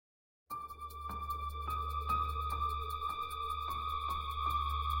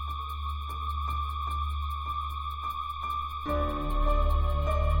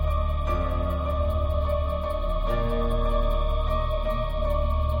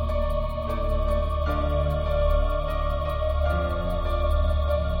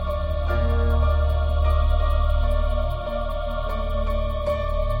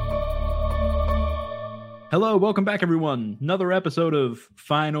Hello, welcome back, everyone. Another episode of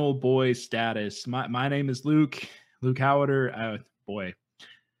Final Boy Status. My name is Luke Howader. Boy,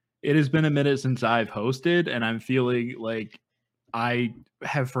 it has been a minute since I've hosted, and I'm feeling like I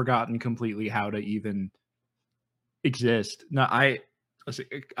have forgotten completely how to even exist. No, I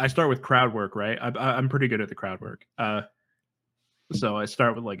start with crowd work, right? I'm pretty good at the crowd work. So I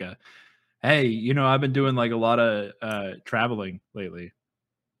start with like hey, I've been doing like a lot of traveling lately.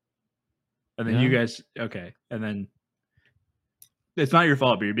 And then you guys, okay. And then it's not your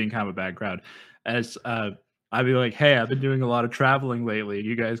fault, but you're being kind of a bad crowd. As I'd be like, hey, I've been doing a lot of traveling lately. And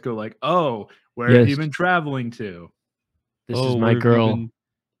you guys go like, oh, where have you been traveling to? This is my girl.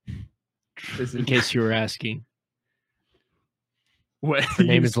 In case you were asking. What? Her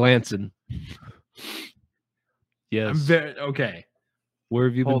name is Lanson. Yes. Okay. Where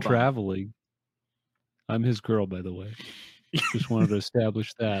have you been traveling? I'm his girl, by the way. Just wanted to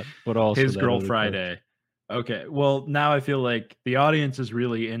establish that. But also his girl Friday. Okay. Well, now I feel like the audience is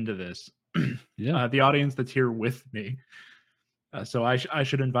really into this. Yeah. The audience that's here with me. So I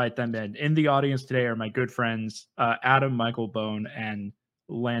should invite them in. In the audience today are my good friends, Adam Michael Bone and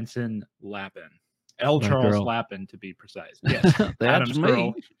Lanson Lappin. Charles Lappin, to be precise. Yes. Adam's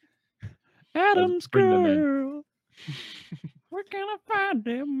girl. Adam's girl. We're gonna find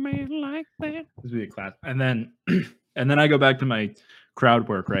a man like that. This would be a class. And then I go back to my crowd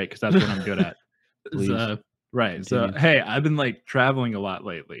work, right? Because that's what I'm good at. Right. Continue. So hey, I've been like traveling a lot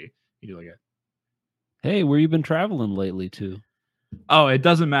lately. You do like hey, where you been traveling lately to? Oh, it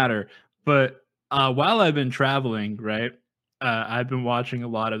doesn't matter. But while I've been traveling, right, I've been watching a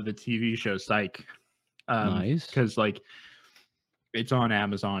lot of the TV show Psych. Nice. Because like it's on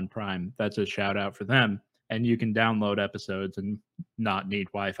Amazon Prime. That's a shout out for them. And you can download episodes and not need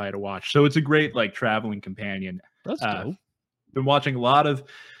Wi-Fi to watch. So it's a great like traveling companion. That's dope. Been watching a lot of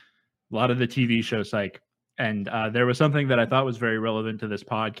the TV show Psych. And there was something that I thought was very relevant to this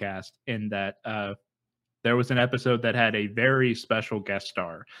podcast in that there was an episode that had a very special guest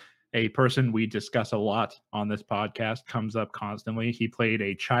star. A person we discuss a lot on this podcast, comes up constantly. He played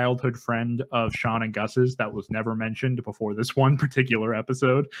a childhood friend of Sean and Gus's that was never mentioned before this one particular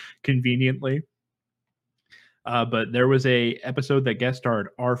episode, conveniently. But there was a episode that guest starred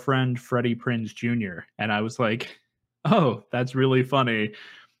our friend Freddie Prinze Jr. And I was like, oh, that's really funny.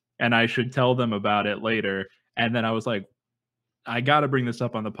 And I should tell them about it later. And then I was like, I got to bring this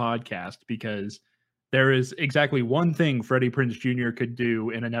up on the podcast because there is exactly one thing Freddie Prinze Jr. could do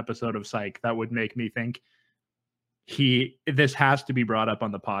in an episode of Psych that would make me think this has to be brought up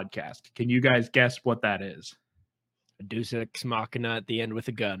on the podcast. Can you guys guess what that is? A Deus Ex Machina at the end with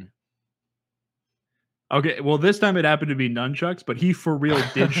a gun. Okay, well, this time it happened to be nunchucks, but he for real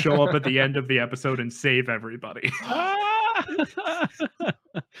did show up at the end of the episode and save everybody. Oh,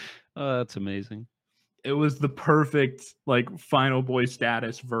 that's amazing. It was the perfect like Final Boy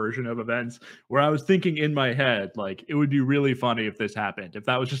Status version of events where I was thinking in my head, like, it would be really funny if this happened. If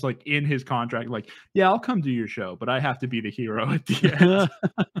that was just like in his contract, like, yeah, I'll come to your show, but I have to be the hero at the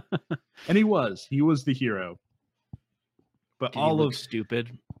end. And he was the hero. But all of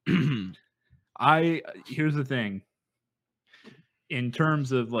stupid. Here's the thing. In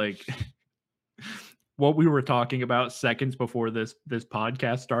terms of like what we were talking about seconds before this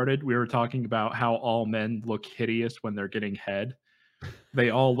podcast started, we were talking about how all men look hideous when they're getting head.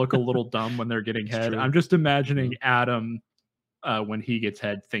 They all look a little dumb when they're getting head. I'm just imagining Adam when he gets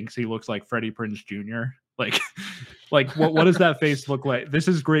head thinks he looks like Freddie Prinze Jr. Like what does that face look like? This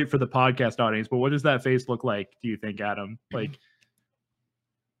is great for the podcast audience, but what does that face look like, do you think, Adam? Like,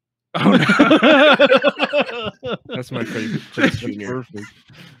 oh no. That's my Freddie Prinze Jr. Perfect.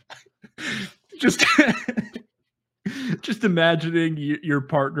 Just imagining your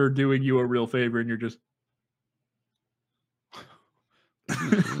partner doing you a real favor and you're just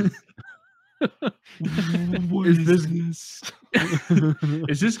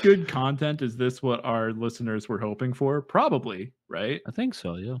is this good content? Is this what our listeners were hoping for? Probably, right? I think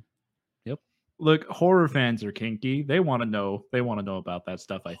so, yeah. Yep. Look, horror fans are kinky. They want to know about that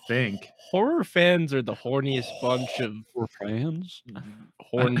stuff, I think. Horror fans are the horniest bunch of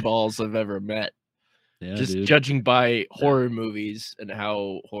hornballs I've ever met. Yeah, just dude. Judging by horror movies and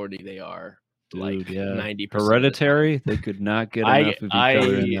how horny they are. Dude, like 90%. Hereditary, they could not get enough of each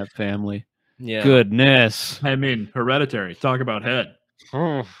other in that family. Yeah. Goodness. I mean, Hereditary. Talk about head.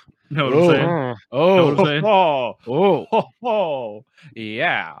 Oh. Know what I'm saying? Oh. Know what I'm saying? Oh.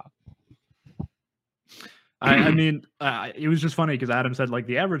 Yeah. I mean, it was just funny because Adam said like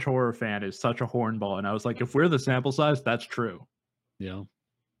the average horror fan is such a hornball, and I was like, if we're the sample size, that's true. Yeah.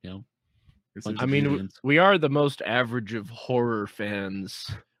 I mean, we are the most average of horror fans.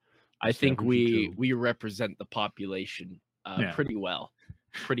 I think Average we Joe. represent the population pretty well.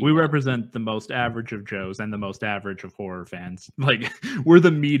 We represent the most average of Joes and the most average of horror fans. Like, we're the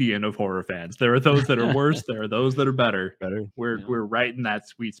median of horror fans. There are those that are worse. There are those that are better. We're right in that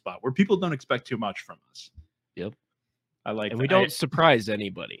sweet spot where people don't expect too much from us. Yep. I like, and we don't surprise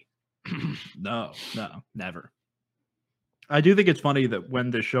anybody. No, never. I do think it's funny that when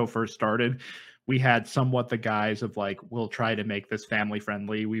the show first started, we had somewhat the guise of like, we'll try to make this family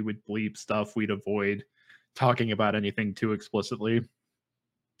friendly. We would bleep stuff. We'd avoid talking about anything too explicitly.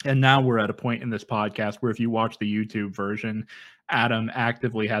 And now we're at a point in this podcast where if you watch the YouTube version, Adam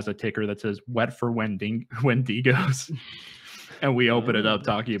actively has a ticker that says wet for Wendigos. And we open it up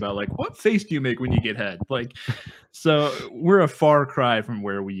talking about like, what face do you make when you get head? Like, so we're a far cry from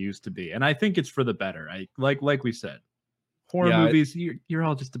where we used to be. And I think it's for the better. Like we said, horror movies, you're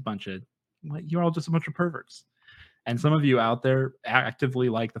all just a bunch of perverts. And some of you out there actively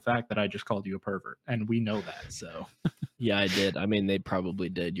like the fact that I just called you a pervert. And we know that. So yeah, I did. I mean, they probably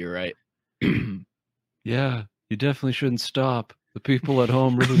did. You're right. Yeah, you definitely shouldn't stop. The people at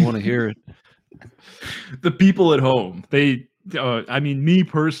home really want to hear it. The people at home, I mean, me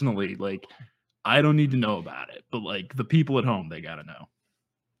personally, like, I don't need to know about it. But like the people at home, they got to know.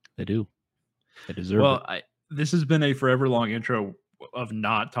 They do. They deserve it. This has been a forever long intro of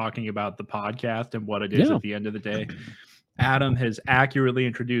not talking about the podcast and what it is at the end of the day. Adam has accurately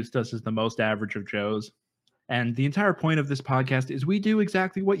introduced us as the most average of Joes. And the entire point of this podcast is we do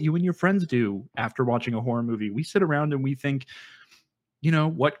exactly what you and your friends do after watching a horror movie. We sit around and we think, you know,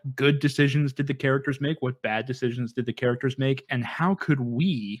 what good decisions did the characters make? What bad decisions did the characters make? And how could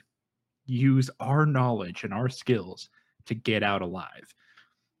we use our knowledge and our skills to get out alive?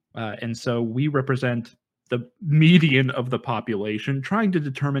 And so we represent the median of the population, trying to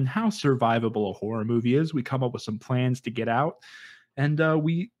determine how survivable a horror movie is. We come up with some plans to get out, and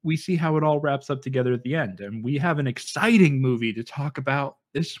we see how it all wraps up together at the end. And we have an exciting movie to talk about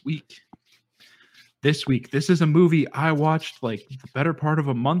this week. This is a movie I watched like the better part of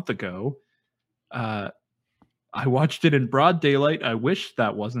a month ago. I watched it in broad daylight. I wish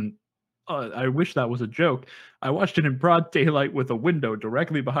that was a joke. I watched it in broad daylight with a window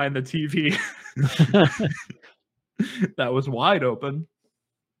directly behind the TV that was wide open.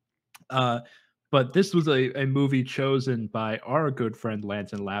 But this was a movie chosen by our good friend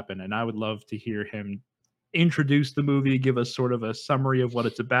Lanson Lappin, and I would love to hear him introduce the movie, give us sort of a summary of what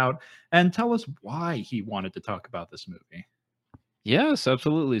it's about, and tell us why he wanted to talk about this movie. Yes,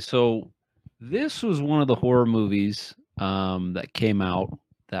 absolutely. So this was one of the horror movies that came out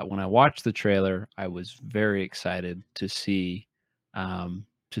that when I watched the trailer, I was very excited to see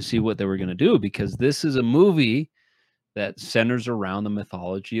what they were going to do, because this is a movie that centers around the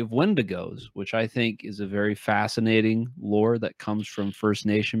mythology of Wendigos, which I think is a very fascinating lore that comes from First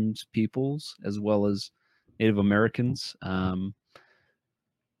Nations peoples as well as Native Americans.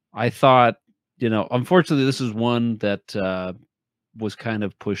 I thought, unfortunately, this is one that was kind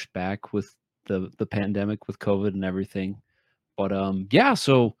of pushed back with the pandemic, with COVID and everything. But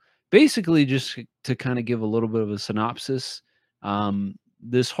so basically, just to kind of give a little bit of a synopsis,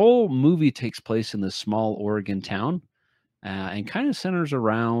 this whole movie takes place in this small Oregon town and kind of centers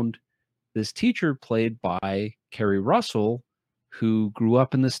around this teacher played by Carrie Russell, who grew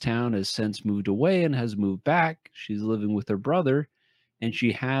up in this town, has since moved away and has moved back. She's living with her brother, and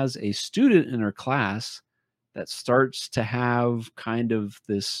she has a student in her class that starts to have kind of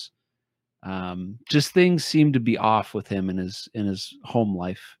this just things seem to be off with him in his home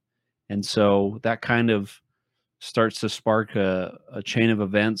life. And so that kind of starts to spark a chain of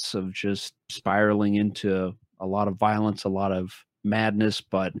events of just spiraling into a lot of violence, a lot of madness,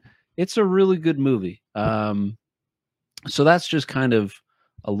 but it's a really good movie. So that's just kind of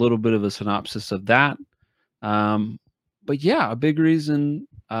a little bit of a synopsis of that. But yeah, a big reason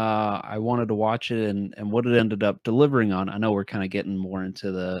I wanted to watch it and what it ended up delivering on. I know we're kind of getting more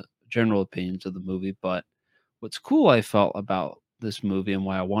into the general opinions of the movie, but what's cool I felt about this movie and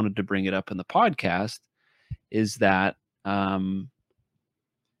why I wanted to bring it up in the podcast is that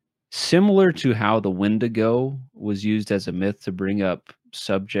similar to how the Wendigo was used as a myth to bring up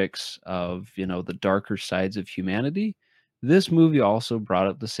subjects of, the darker sides of humanity, this movie also brought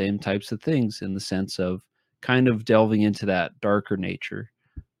up the same types of things in the sense of kind of delving into that darker nature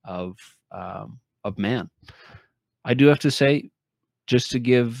of man. I do have to say, just to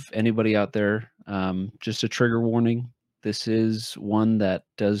give anybody out there just a trigger warning, this is one that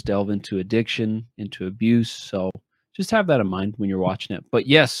does delve into addiction, into abuse. So just have that in mind when you're watching it. But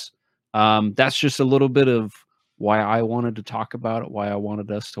yes, that's just a little bit of why I wanted to talk about it, why I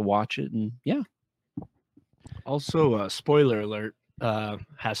wanted us to watch it. And yeah. Also, spoiler alert,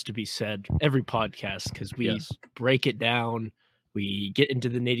 has to be said every podcast because we Yes. break it down. We get into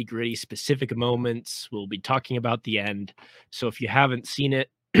the nitty gritty specific moments. We'll be talking about the end. So if you haven't seen it,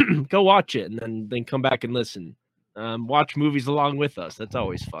 go watch it and then come back and listen. Watch movies along with us. That's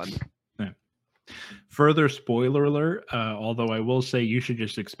always fun. Further spoiler alert, although I will say you should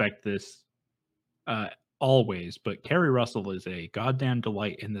just expect this always, but Kerry Russell is a goddamn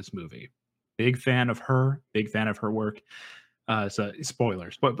delight in this movie. Big fan of her work. So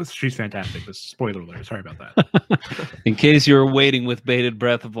spoilers, but she's fantastic. This is spoiler alert. Sorry about that. In case you were waiting with bated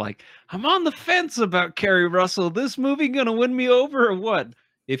breath of like, I'm on the fence about Kerry Russell. This movie gonna win me over or what?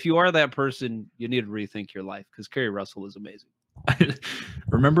 If you are that person, you need to rethink your life because Kerry Russell is amazing.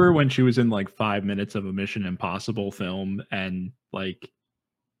 Remember when she was in like 5 minutes of a Mission Impossible film and like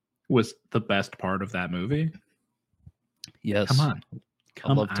was the best part of that movie? Yes. Come on.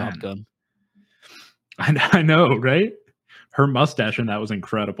 I love Top Gun. I know, right? Her mustache and that was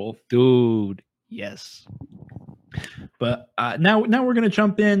incredible. Dude. Yes. But now we're going to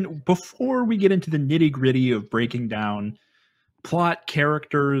jump in. Before we get into the nitty gritty of breaking down plot,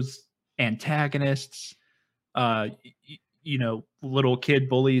 characters, antagonists, little kid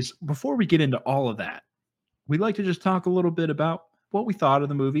bullies. Before we get into all of that, we'd like to just talk a little bit about what we thought of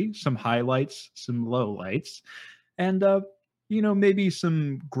the movie, some highlights, some lowlights, and maybe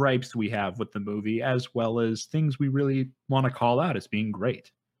some gripes we have with the movie, as well as things we really want to call out as being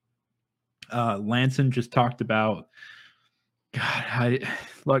great. Lanson just talked about, God,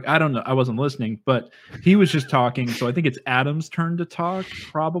 I don't know. I wasn't listening, but he was just talking. So I think it's Adam's turn to talk,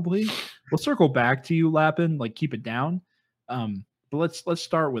 probably. We'll circle back to you, Lappin, like keep it down. But let's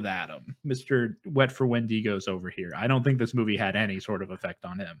start with Adam, Mr. Wet for Wendigos over here. I don't think this movie had any sort of effect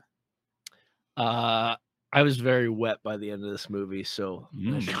on him. I was very wet by the end of this movie, so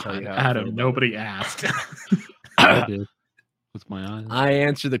I should tell you how Adam, nobody asked. I did. With my eyes. I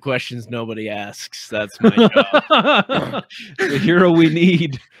answer the questions nobody asks. That's my job. The hero we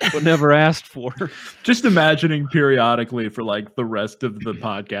need, but never asked for. Just imagining periodically for like the rest of the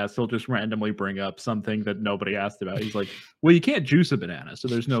podcast, he'll just randomly bring up something that nobody asked about. He's like, well, you can't juice a banana, so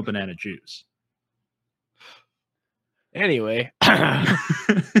there's no banana juice. Anyway.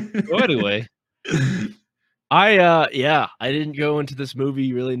 Anyway. I didn't go into this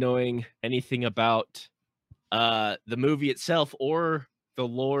movie really knowing anything about the movie itself or the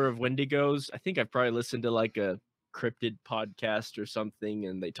lore of Wendigos. I think I've probably listened to like a cryptid podcast or something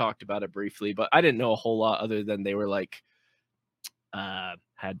and they talked about it briefly, but I didn't know a whole lot other than they were like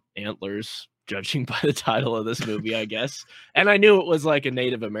had antlers, judging by the title of this movie, I guess. And I knew it was like a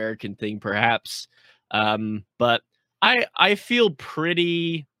Native American thing perhaps. But I feel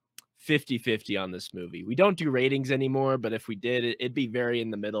pretty 50-50 on this movie. We don't do ratings anymore, but if we did, it'd be very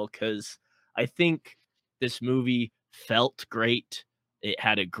in the middle because I think this movie felt great. It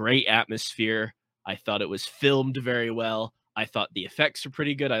had a great atmosphere. I thought it was filmed very well. I thought the effects were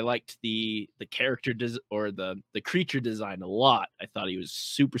pretty good. I liked the character the creature design a lot. I thought he was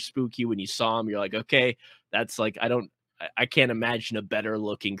super spooky. When you saw him, you're like, okay, that's like I can't imagine a better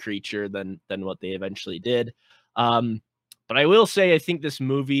looking creature than what they eventually did. But I will say I think this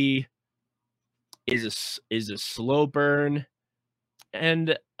movie is a slow burn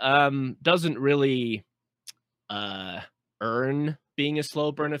and doesn't really earn being a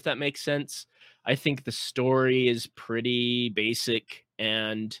slow burn, if that makes sense. I think the story is pretty basic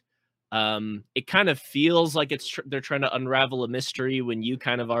and it kind of feels like they're trying to unravel a mystery when you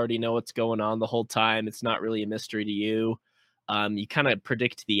kind of already know what's going on the whole time. It's not really a mystery to you. You kind of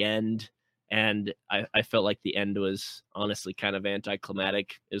predict the end, and I felt like the end was honestly kind of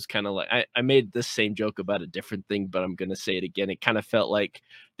anticlimactic. It was kind of like I made this same joke about a different thing, but I'm gonna say it again. It kind of felt like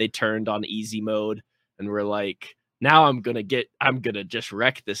they turned on easy mode and were like, now I'm gonna just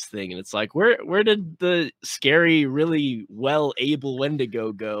wreck this thing. And it's like, where did the scary, really well able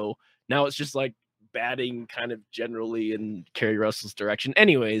Wendigo go? Now it's just like batting kind of generally in Kerry Russell's direction.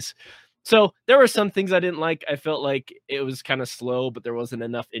 Anyways, so there were some things I didn't like. I felt like it was kind of slow, but there wasn't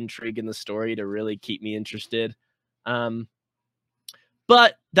enough intrigue in the story to really keep me interested.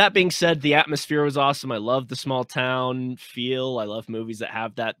 But that being said, the atmosphere was awesome. I love the small town feel. I love movies that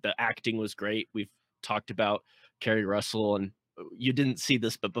have that. The acting was great. We've talked about Kerry Russell, and you didn't see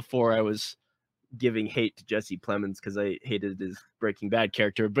this, but before I was giving hate to Jesse Plemons because I hated his Breaking Bad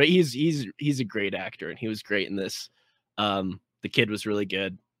character, but he's a great actor and he was great in this. The kid was really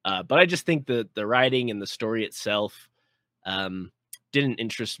good. But I just think the writing and the story itself didn't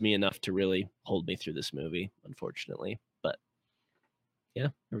interest me enough to really hold me through this movie, unfortunately. But yeah,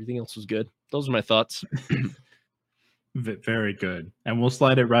 everything else was good. Those are my thoughts. Very good. And we'll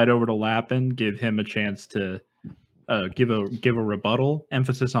slide it right over to Lappin, give him a chance to give a rebuttal.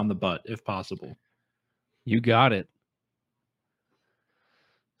 Emphasis on the but, if possible. You got it.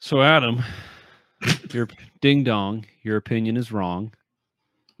 So, Adam, your ding dong, your opinion is wrong.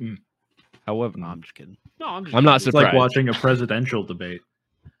 Mm. However, no, I'm just kidding. No, I'm just. I'm not It's surprised. like watching a presidential debate.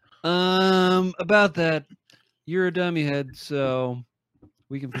 About that, you're a dummy head, so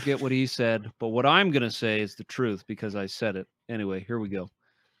we can forget what he said. But what I'm gonna say is the truth because I said it. Anyway, here we go.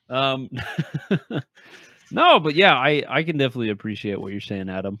 No, but yeah, I can definitely appreciate what you're saying,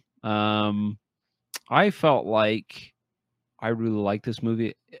 Adam. I felt like I really like this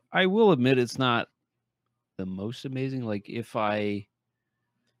movie. I will admit it's not the most amazing. Like if I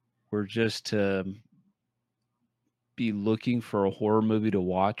were just to be looking for a horror movie to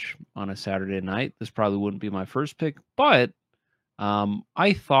watch on a Saturday night, this probably wouldn't be my first pick. But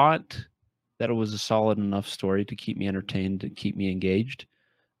I thought that it was a solid enough story to keep me entertained and keep me engaged.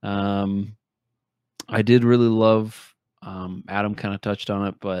 I did really love, Adam kind of touched on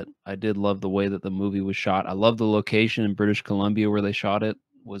it, but I did love the way that the movie was shot. I love the location in British Columbia where they shot it.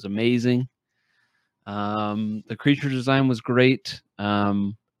 It was amazing. The creature design was great.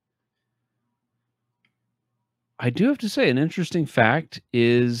 I do have to say an interesting fact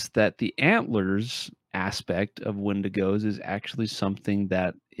is that the antlers aspect of Wendigos is actually something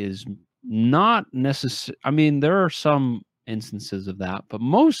that is not necessary. I mean, there are some instances of that, but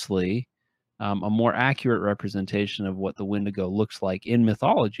mostly a more accurate representation of what the Wendigo looks like in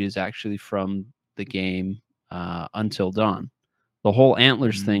mythology is actually from the game Until Dawn. The whole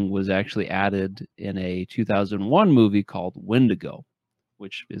antlers thing was actually added in a 2001 movie called Wendigo,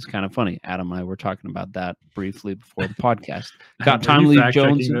 which is kind of funny. Adam and I were talking about that briefly before the podcast. Got Tom Lee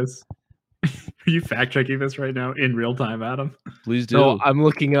Jones. Are you fact checking this right now in real time, Adam? Please do. No, I'm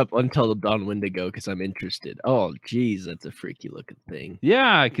looking up Until Dawn Wendigo because I'm interested. Oh, geez, that's a freaky looking thing.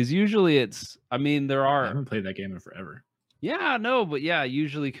 Yeah, because usually it's, I mean, there I are. haven't played that game in forever. Yeah, no, but yeah,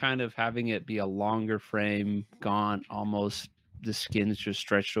 usually kind of having it be a longer frame, gaunt, almost the skin's just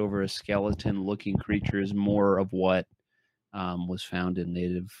stretched over a skeleton looking creature is more of what was found in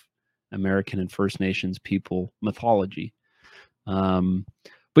Native American and First Nations people mythology.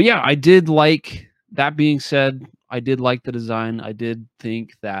 But yeah, I did like, that being said, I did like the design. I did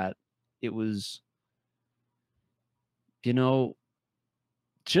think that it was, you know,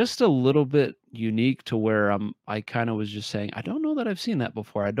 just a little bit unique to where I kind of was just saying, I don't know that I've seen that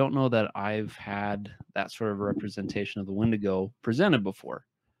before. I don't know that I've had that sort of representation of the Wendigo presented before.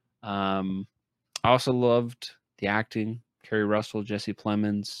 I also loved the acting, Kerry Russell, Jesse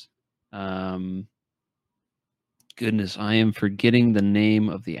Plemons. Goodness, I am forgetting the name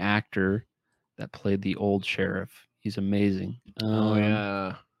of the actor that played the old sheriff. He's amazing. Oh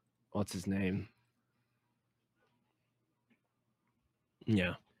yeah, what's his name?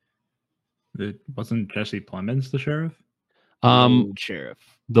 Yeah, It wasn't Jesse Plemons the sheriff? old sheriff.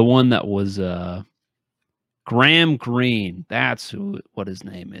 The one that was Graham Greene. That's what his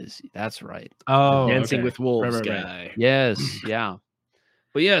name is. That's right. Oh, Dancing okay. with Wolves Right. guy. Yes, yeah.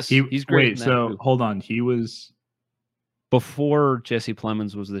 But yes, he's great. Wait, in that so too. hold on. He was Before Jesse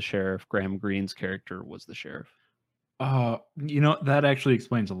Plemons was the sheriff, Graham Greene's character was the sheriff. that actually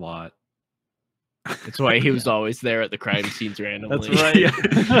explains a lot. That's why he was always there at the crime scenes randomly. Yeah.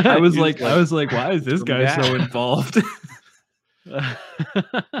 I was He like, why is this guy so Yeah. involved?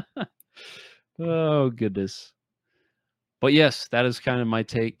 Oh goodness. But yes, that is kind of my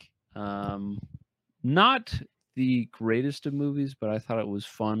take. Not the greatest of movies, but I thought it was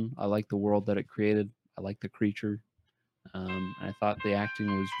fun. I like the world that it created. I like the creature. I thought the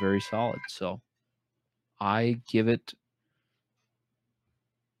acting was very solid. So I give it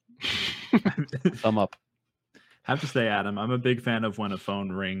thumb up. Have to say, Adam, I'm a big fan of when a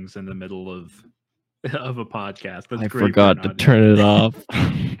phone rings in the middle of a podcast. That's I great. forgot to turn it off.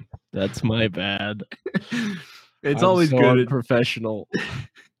 That's my bad. It's I'm always so good. unprofessional.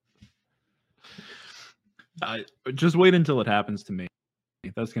 Just wait until it happens to me.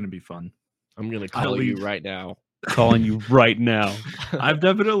 That's going to be fun. I'm gonna I'll call you leave. right now. Calling you right now. I've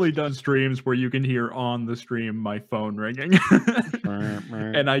definitely done streams where you can hear on the stream my phone ringing.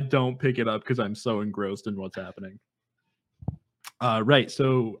 And I don't pick it up because I'm so engrossed in what's happening. Right.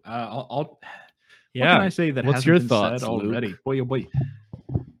 So I'll what can I say that What's hasn't your been thoughts, said already? Luke? Boy, oh boy.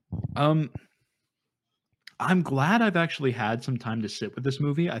 I'm glad I've actually had some time to sit with this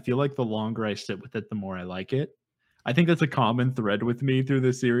movie. I feel like the longer I sit with it, the more I like it. I think that's a common thread with me through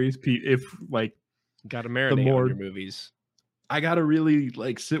this series. If like Got to marinate more- on your movies. I gotta really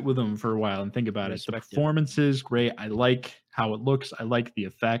like sit with them for a while and think about it. The Respect it. performances, great. I like how it looks. I like the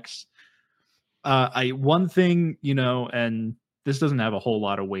effects. One thing, and this doesn't have a whole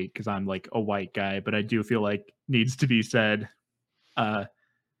lot of weight because I'm like a white guy, but I do feel like needs to be said.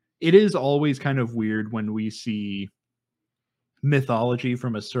 It is always kind of weird when we see mythology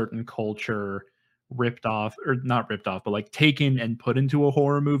from a certain culture ripped off, or not ripped off, but like taken and put into a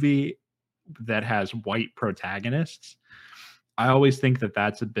horror movie that has white protagonists. I always think that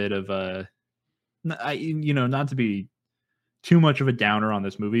that's a bit of a, not to be too much of a downer on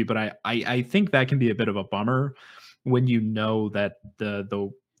this movie, but I think that can be a bit of a bummer when you know that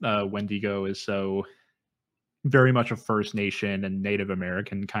the Wendigo is so very much a First Nation and Native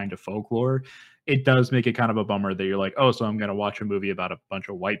American kind of folklore. It does make it kind of a bummer that you're like, oh, so I'm going to watch a movie about a bunch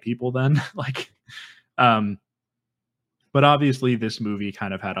of white people then. Like, but obviously this movie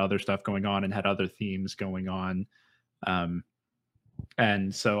kind of had other stuff going on and had other themes going on.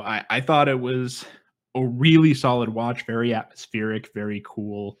 And so I thought it was a really solid watch, very atmospheric, very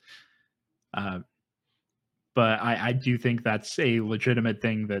cool. But I do think that's a legitimate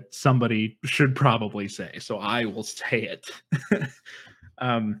thing that somebody should probably say. So I will say it.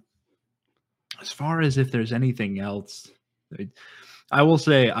 As far as if there's anything else, I will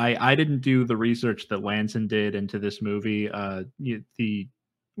say I didn't do the research that Lanson did into this movie.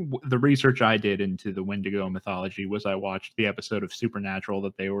 The research I did into the Wendigo mythology was I watched the episode of Supernatural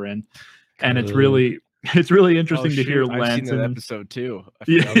that they were in, and it's really interesting to hear Lanson. I've seen that episode too.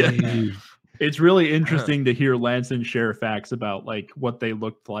 It's really interesting to hear Lanson share facts about like what they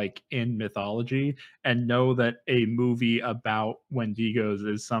looked like in mythology, and know that a movie about Wendigos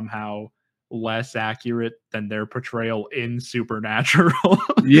is somehow less accurate than their portrayal in Supernatural.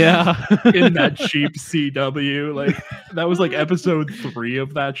 Yeah. In that cheap CW. Like that was like episode 3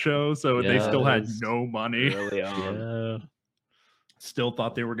 of that show, so they still had no money. Really Still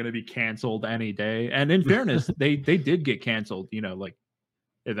thought they were going to be canceled any day. And in fairness, they did get canceled, like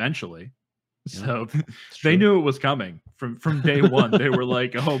eventually. So they knew it was coming from day one. They were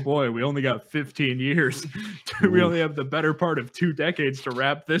like, oh boy, we only got 15 years. We only have the better part of 2 decades to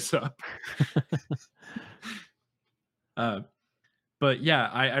wrap this up. But yeah,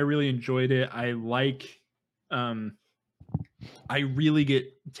 I really enjoyed it. I really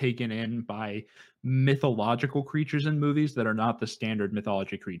get taken in by mythological creatures in movies that are not the standard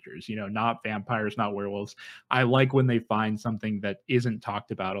mythology creatures, not vampires, not werewolves. I like when they find something that isn't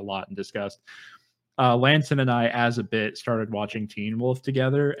talked about a lot and discussed. Lanson and I, as a bit, started watching Teen Wolf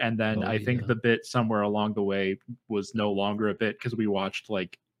together, and then I think the bit somewhere along the way was no longer a bit because we watched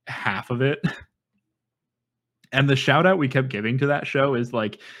like half of it. And the shout out we kept giving to that show is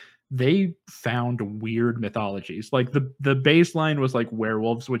like, they found weird mythologies. Like the baseline was like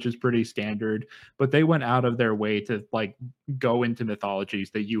werewolves, which is pretty standard, but they went out of their way to like go into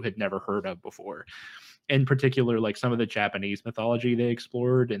mythologies that you had never heard of before. In particular, like some of the Japanese mythology they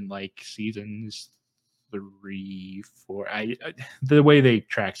explored in like seasons 3, 4. The way they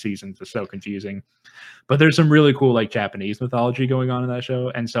track seasons is so confusing, but there's some really cool like Japanese mythology going on in that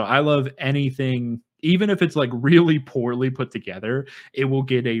show. And so I love anything, even if it's like really poorly put together, it will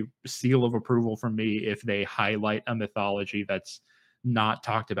get a seal of approval from me if they highlight a mythology that's not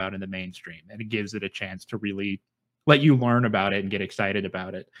talked about in the mainstream, and it gives it a chance to really let you learn about it and get excited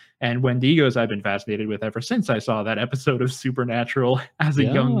about it. And Wendigos I've been fascinated with ever since I saw that episode of Supernatural as a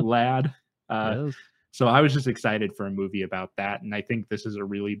young lad. So I was just excited for a movie about that. And I think this is a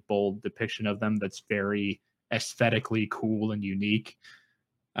really bold depiction of them that's very aesthetically cool and unique.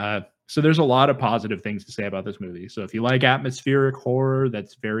 So there's a lot of positive things to say about this movie. So if you like atmospheric horror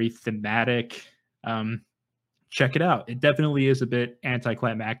that's very thematic, check it out. It definitely is a bit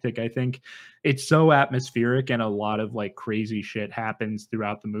anticlimactic, I think. It's so atmospheric and a lot of like crazy shit happens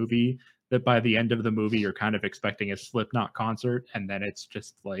throughout the movie that by the end of the movie, you're kind of expecting a Slipknot concert, and then it's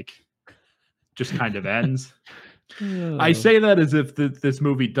just kind of ends. I say that as if this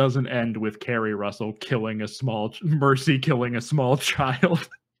movie doesn't end with Carrie Russell killing a small child.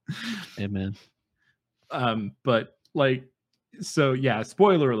 Amen. But like, so yeah,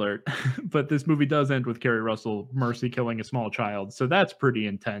 spoiler alert, but this movie does end with Carrie Russell mercy killing a small child. So that's pretty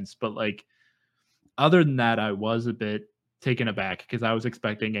intense. But like, other than that, I was a bit taken aback because I was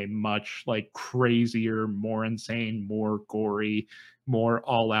expecting a much like crazier, more insane, more gory, more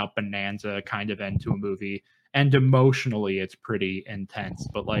all out bonanza kind of end to a movie. And emotionally, it's pretty intense,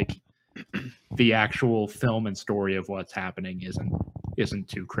 but like the actual film and story of what's happening isn't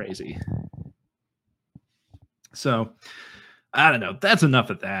too crazy. So I don't know. That's enough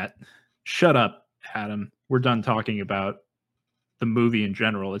of that. Shut up, Adam. We're done talking about the movie in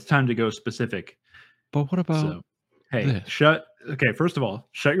general. It's time to go specific. But what about hey, this? Okay, first of all,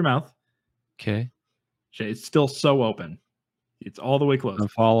 shut your mouth. Okay. It's still so open. It's all the way closed. I'm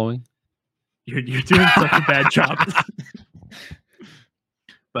following. You're doing such a bad job.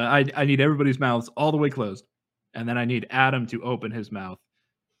 But I need everybody's mouths all the way closed. And then I need Adam to open his mouth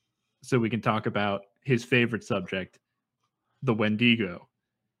so we can talk about his favorite subject, the Wendigo.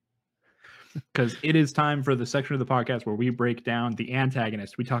 Because it is time for the section of the podcast where we break down the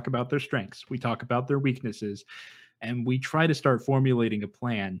antagonist. We talk about their strengths, we talk about their weaknesses, and we try to start formulating a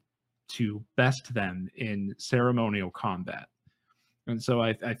plan to best them in ceremonial combat. And so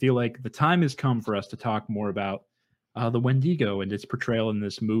I feel like the time has come for us to talk more about the Wendigo and its portrayal in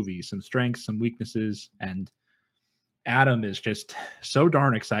this movie, some strengths, some weaknesses, and Adam is just so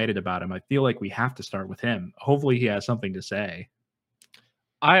darn excited about him. I feel like we have to start with him. Hopefully he has something to say.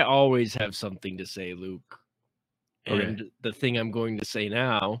 I always have something to say, Luke. Okay. And the thing I'm going to say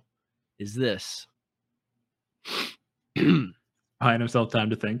now is this. Buying himself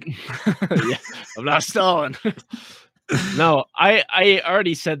time to think. Yeah, I'm not stalling. No, I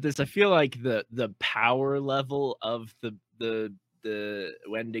already said this. I feel like the power level of the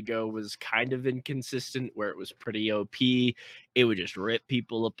Wendigo was kind of inconsistent, where it was pretty OP. It would just rip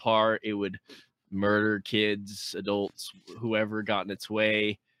people apart. It would murder kids, adults, whoever got in its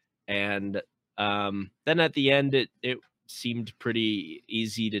way. And then at the end, it seemed pretty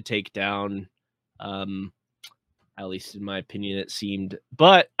easy to take down. At least in my opinion, it seemed.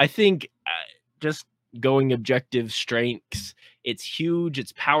 But I think just going objective strengths, it's huge,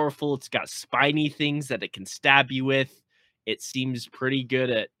 it's powerful, it's got spiny things that it can stab you with. It seems pretty good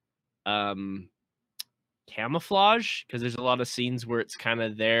at camouflage, because there's a lot of scenes where it's kind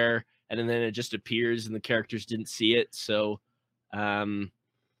of there and then it just appears and the characters didn't see it. So I mean,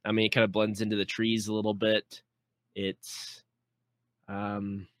 it kind of blends into the trees a little bit. It's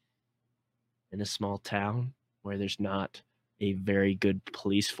in a small town where there's not a very good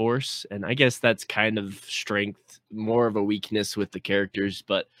police force, and I guess that's kind of strength, more of a weakness with the characters,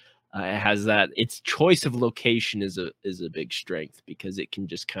 but it has that. Its choice of location is a big strength, because it can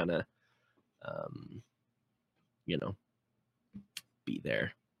just kind of be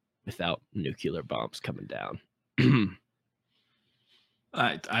there without nuclear bombs coming down.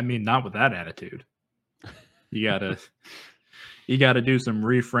 I mean, not with that attitude. You gotta do some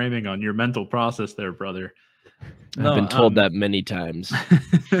reframing on your mental process there, brother. I've been told that many times.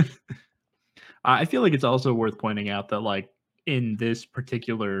 I feel like it's also worth pointing out that, like, in this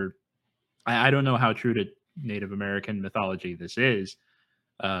particular, I don't know how true to Native American mythology this is,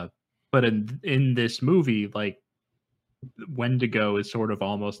 but in this movie, like, Wendigo is sort of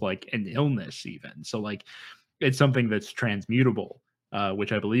almost like an illness, even. So, like, it's something that's transmutable,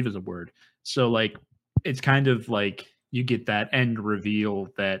 which I believe is a word. So, like, it's kind of like you get that end reveal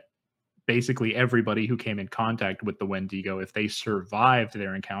that basically everybody who came in contact with the Wendigo, if they survived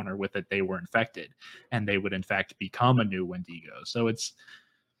their encounter with it, they were infected, and they would in fact become a new Wendigo. So it's,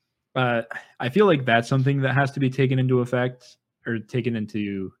 I feel like that's something that has to be taken into effect, or taken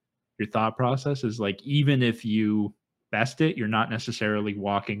into your thought process, is like, even if you best it, you're not necessarily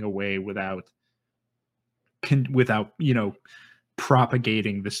walking away without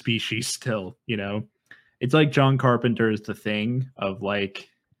propagating the species still, It's like John Carpenter's The Thing, of like,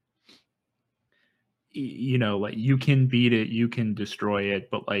 like, you can beat it, you can destroy it,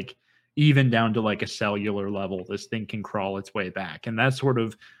 but like, even down to like a cellular level, this thing can crawl its way back. And that's sort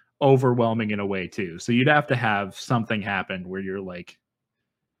of overwhelming in a way too. So you'd have to have something happen where you're like,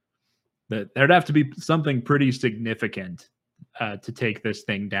 there'd have to be something pretty significant to take this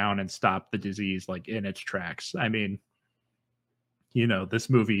thing down and stop the disease, like, in its tracks. I mean, this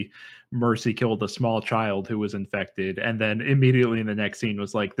movie, Mercy killed a small child who was infected, and then immediately in the next scene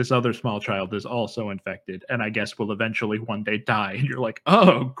was like, this other small child is also infected, and I guess will eventually one day die. And you're like,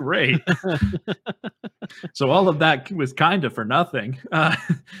 oh, great. So all of that was kind of for nothing.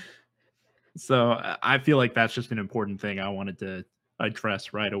 So I feel like that's just an important thing I wanted to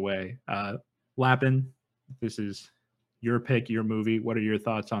address right away. Lappin, this is your pick, your movie. What are your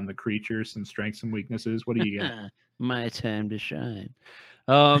thoughts on the creatures, some strengths and weaknesses? What do you get? My time to shine.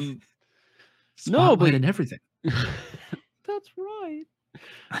 Spotlight and everything. That's right.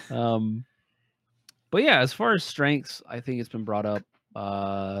 But yeah, as far as strengths, I think it's been brought up.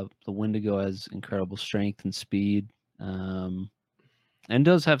 The Wendigo has incredible strength and speed, and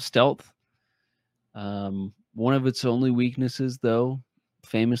does have stealth. One of its only weaknesses, though,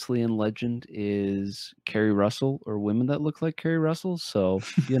 famously in legend, is Carrie Russell, or women that look like Carrie Russell. So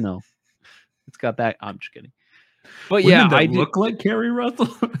it's got that. I'm just kidding. But women yeah, that I look like Carrie Russell.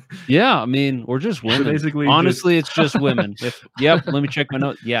 Yeah, I mean, or just women. Basically, honestly, it's just women. Let me check my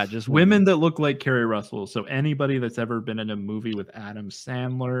notes. Yeah, just women that look like Carrie Russell. So anybody that's ever been in a movie with Adam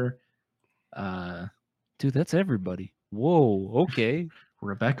Sandler, dude, that's everybody. Whoa, okay.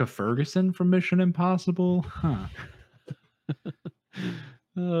 Rebecca Ferguson from Mission Impossible, huh?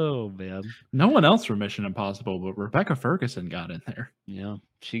 Oh man. No one else from Mission Impossible, but Rebecca Ferguson got in there. Yeah,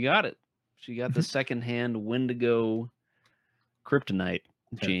 she got it. She got the secondhand Wendigo kryptonite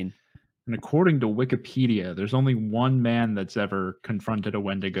gene. And according to Wikipedia, there's only one man that's ever confronted a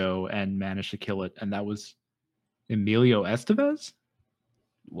Wendigo and managed to kill it, and that was Emilio Estevez.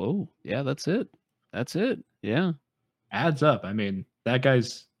 Whoa. Yeah, that's it. That's it. Yeah. Adds up. I mean, that guy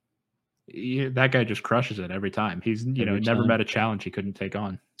just crushes it every time. He's Every never time. met a challenge he couldn't take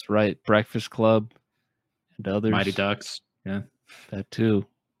on. That's right. Breakfast Club and others. Mighty Ducks. Yeah. That too.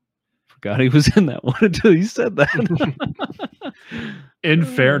 Forgot he was in that one until you said that. In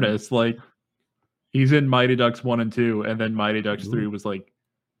fairness, like he's in Mighty Ducks 1 and 2, and then Mighty Ducks 3 was like,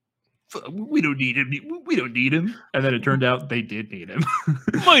 we don't need him. We don't need him. And then it turned out they did need him.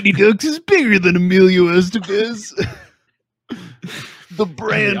 Mighty Ducks is bigger than Emilio Estevez. The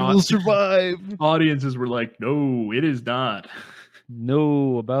brand the will survive. Audiences were like, no, it is not.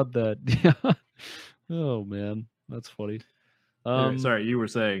 No, about that. Yeah. Oh man, that's funny. Sorry, you were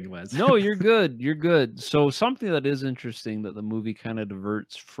saying, Les. No, you're good. You're good. So something that is interesting that the movie kind of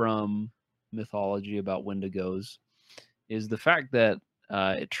diverts from mythology about Wendigos is the fact that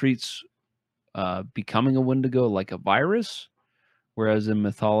it treats becoming a Wendigo like a virus, whereas in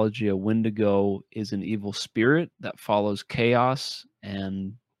mythology, a Wendigo is an evil spirit that follows chaos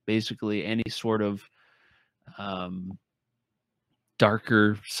and basically any sort of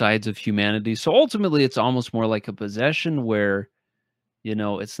darker sides of humanity. So ultimately, it's almost more like a possession where,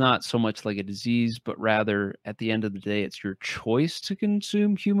 it's not so much like a disease, but rather at the end of the day, it's your choice to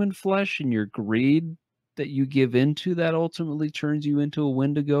consume human flesh and your greed that you give into that ultimately turns you into a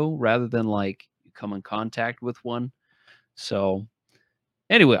Wendigo rather than like you come in contact with one. So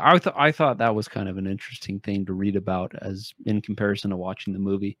anyway, I thought that was kind of an interesting thing to read about as in comparison to watching the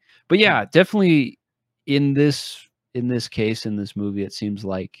movie. But yeah, definitely in this case, in this movie, it seems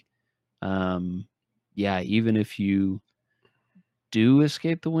like, even if you do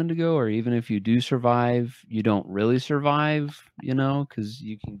escape the Wendigo, or even if you do survive, you don't really survive, because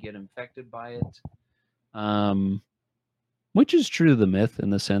you can get infected by it. Which is true to the myth in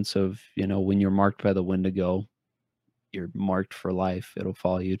the sense of, when you're marked by the Wendigo, you're marked for life. It'll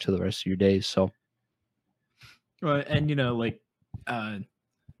follow you to the rest of your days. So, right, and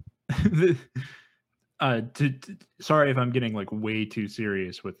sorry if I'm getting like way too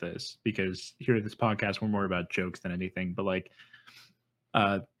serious with this, because here at this podcast we're more about jokes than anything, but like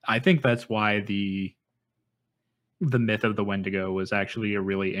I think that's why the myth of the Wendigo was actually a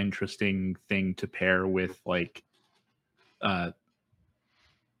really interesting thing to pair with like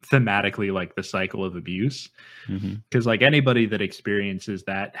thematically, like the cycle of abuse, because like anybody that experiences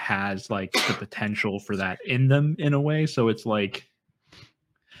that has like the potential for that in them in a way. So it's like,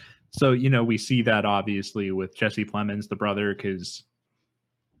 we see that obviously with Jesse Plemons, the brother, because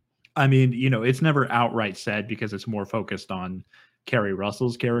I mean, it's never outright said because it's more focused on Carrie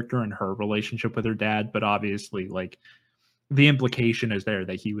Russell's character and her relationship with her dad, but obviously like the implication is there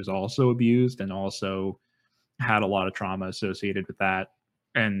that he was also abused and also had a lot of trauma associated with that.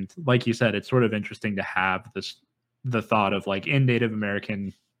 And like you said, it's sort of interesting to have the thought of like in Native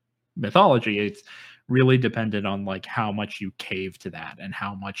American mythology, it's really dependent on like how much you cave to that and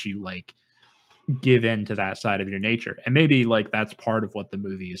how much you like give in to that side of your nature. And maybe like that's part of what the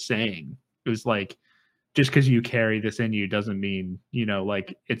movie is saying. It was like, just because you carry this in you doesn't mean,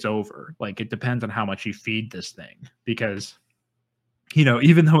 like it's over. Like it depends on how much you feed this thing, because,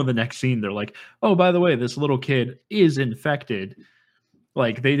 even though in the next scene, they're like, oh, by the way, this little kid is infected.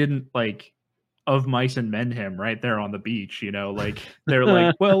 Like they didn't like of mice and men him right there on the beach, like they're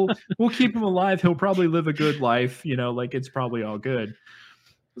like, well, we'll keep him alive. He'll probably live a good life. Like it's probably all good.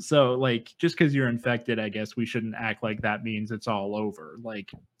 So like, just because you're infected, I guess we shouldn't act like that means it's all over.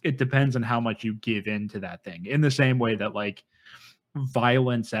 Like it depends on how much you give into that thing, in the same way that like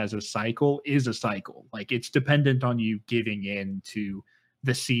violence as a cycle is a cycle. Like it's dependent on you giving in to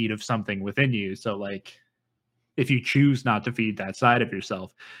the seed of something within you. So like if you choose not to feed that side of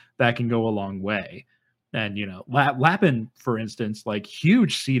yourself, that can go a long way. And Lappin, for instance, like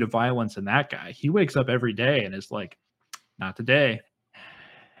huge seed of violence in that guy. He wakes up every day and is like, not today.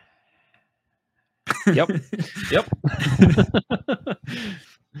 Yep.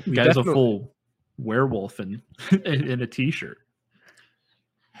 Guy's a full werewolf in a t-shirt.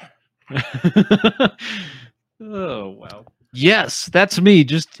 Oh wow. Yes, that's me.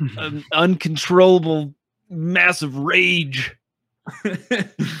 Just an uncontrollable massive rage.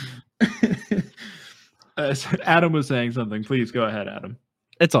 Adam was saying something. Please go ahead, Adam.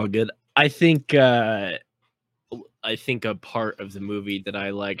 It's all good. I think a part of the movie that I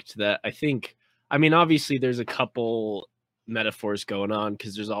liked, I mean, obviously there's a couple metaphors going on,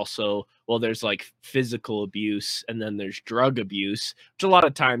 because there's also, well, there's like physical abuse and then there's drug abuse, which a lot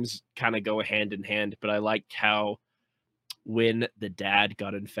of times kind of go hand in hand. But I liked how when the dad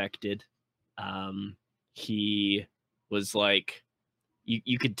got infected, he was like,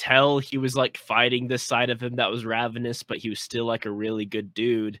 you could tell he was like fighting this side of him that was ravenous, but he was still like a really good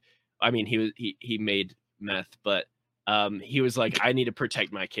dude. I mean, he made meth, but he was like, I need to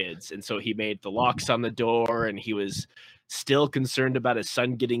protect my kids. And so he made the locks on the door, and he was still concerned about his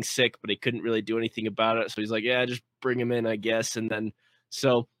son getting sick, but he couldn't really do anything about it. So he's like, yeah, just bring him in, I guess. And then,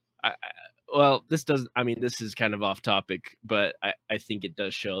 so well, this is kind of off topic, but I think it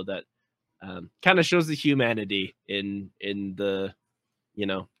does show that, kind of shows the humanity in the,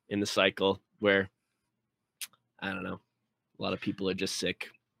 in the cycle where, I don't know, a lot of people are just sick.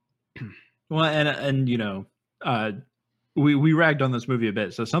 Well, and we ragged on this movie a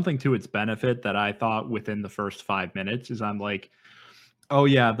bit. So something to its benefit that I thought within the first 5 minutes is I'm like, oh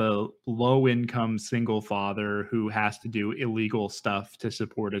yeah, the low income single father who has to do illegal stuff to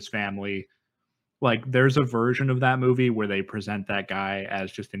support his family. Like, there's a version of that movie where they present that guy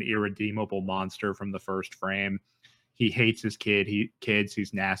as just an irredeemable monster from the first frame. He hates his kids.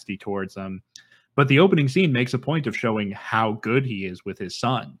 He's nasty towards them. But the opening scene makes a point of showing how good he is with his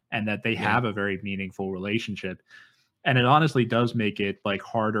son and that they have a very meaningful relationship. And it honestly does make it like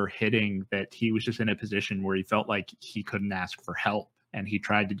harder hitting that he was just in a position where he felt like he couldn't ask for help, and he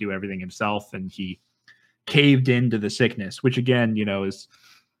tried to do everything himself, and he caved into the sickness, which again,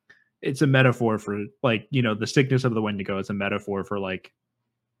 it's a metaphor for like, the sickness of the Wendigo is a metaphor for like,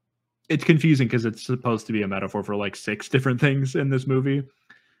 it's confusing because it's supposed to be a metaphor for like 6 different things in this movie.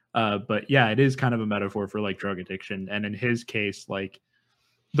 But yeah, it is kind of a metaphor for like drug addiction. And in his case, like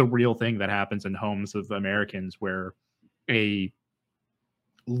the real thing that happens in homes of Americans where a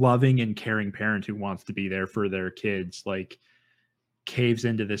loving and caring parent who wants to be there for their kids, like caves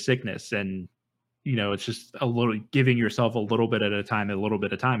into the sickness. And, it's just a little giving yourself a little bit at a time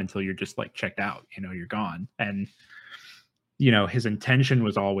until you're just like checked out, you're gone. And, his intention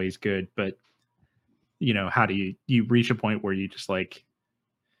was always good, but how do you reach a point where you just like,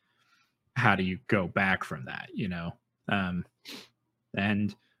 how do you go back from that,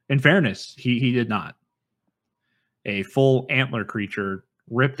 and in fairness, he did not. A full antler creature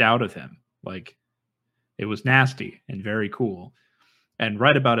ripped out of him. Like, it was nasty and very cool. And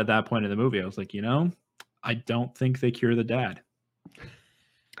right about at that point in the movie, I was like, I don't think they cure the dad.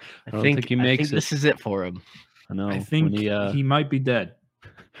 I don't think he makes it. This is it for him. I know. I think he might be dead.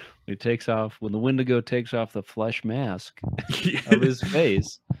 When the Wendigo takes off the flesh mask of his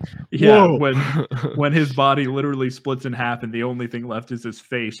face. Yeah, when his body literally splits in half and the only thing left is his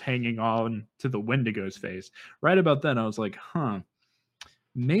face hanging on to the Wendigo's face. Right about then, I was like,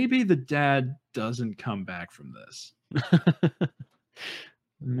 maybe the dad doesn't come back from this.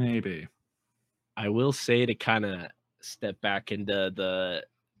 Maybe. I will say, to kind of step back into the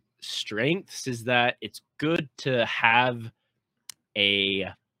strengths, is that it's good to have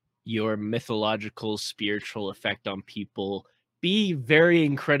your mythological spiritual effect on people be very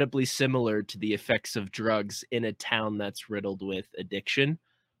incredibly similar to the effects of drugs in a town that's riddled with addiction,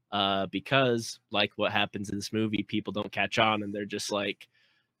 because like what happens in this movie, people don't catch on, and they're just like,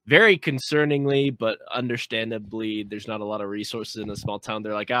 very concerningly but understandably, there's not a lot of resources in a small town.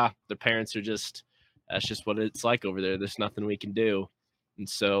 They're like, their parents are that's just what it's like over there. There's nothing we can do. And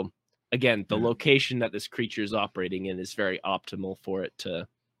so again, the location that this creature is operating in is very optimal for it to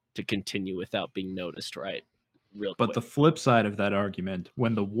continue without being noticed, right? But the flip side of that argument,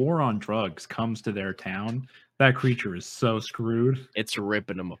 when the war on drugs comes to their town, that creature is so screwed. It's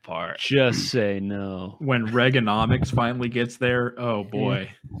ripping them apart. Just say no. When Reaganomics finally gets there, oh boy,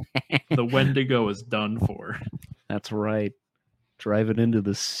 the Wendigo is done for. That's right. Drive it into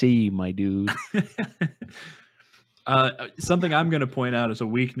the sea, my dude. Something I'm going to point out as a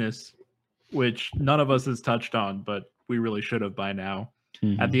weakness, which none of us has touched on, but we really should have by now.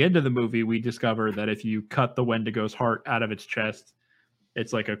 At the end of the movie, we discover that if you cut the Wendigo's heart out of its chest,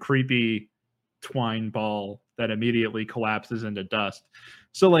 it's like a creepy twine ball that immediately collapses into dust.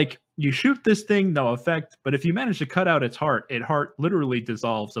 So like, you shoot this thing, no effect, but if you manage to cut out its heart literally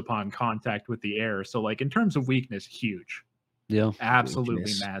dissolves upon contact with the air. So like, in terms of weakness, huge. Yeah,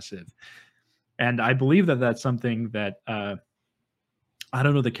 absolutely massive. And I believe that that's something that I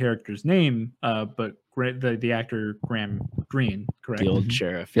don't know the character's name, but the actor Graham Greene, correct? The old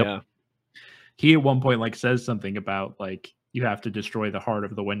sheriff, Yep. yeah. He at one point like says something about like, you have to destroy the heart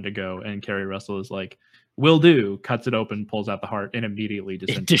of the Wendigo, and Kerry Russell is like, will do, cuts it open, pulls out the heart, and immediately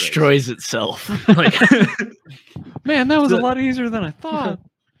it destroys itself. Like, man, that was a lot easier than I thought.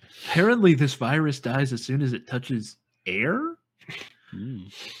 Apparently this virus dies as soon as it touches air.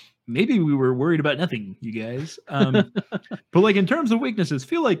 Mm. Maybe we were worried about nothing, you guys. But like in terms of weaknesses,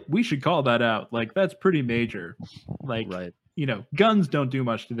 feel like we should call that out. Like that's pretty major. Like, Right. you know, guns don't do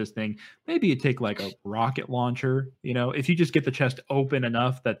much to this thing. Maybe you take like a rocket launcher. You know, if you just get the chest open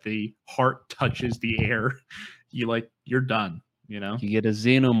enough that the heart touches the air, you're done. You know. You get a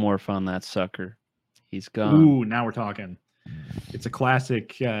xenomorph on that sucker. He's gone. Ooh, now we're talking. It's a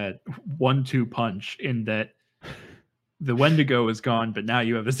classic 1-2 punch in that the Wendigo is gone, but now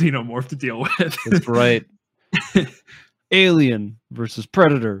you have a xenomorph to deal with. That's right. Alien versus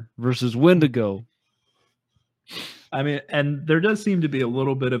Predator versus Wendigo. I mean, and there does seem to be a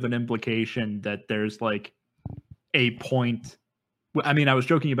little bit of an implication that there's like a point. I mean, I was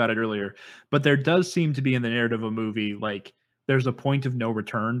joking about it earlier, but there does seem to be in the narrative of a movie like there's a point of no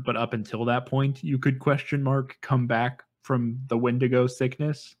return, but up until that point, you could come back from the Wendigo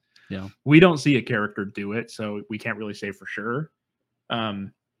sickness. Yeah. We don't see a character do it, so we can't really say for sure.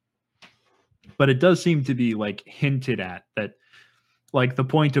 But it does seem to be like hinted at that like the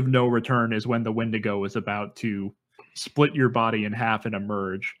point of no return is when the Wendigo is about to split your body in half and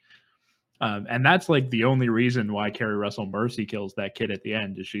emerge. And that's like the only reason why Carrie Russell Mercy kills that kid at the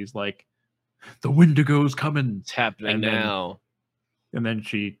end is she's like, the Wendigo's coming. It's happening now. And then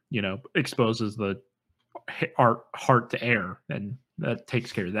she, you know, exposes the heart to air, and that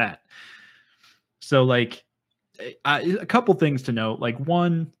takes care of that. So like a couple things to note. Like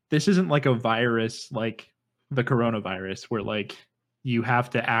one, this isn't like a virus like the coronavirus where like you have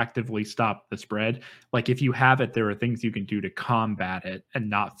to actively stop the spread. Like if you have it, there are things you can do to combat it and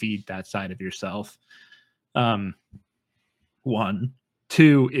not feed that side of yourself. 1,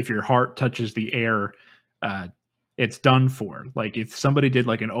 2, if your heart touches the air, it's done for. Like if somebody did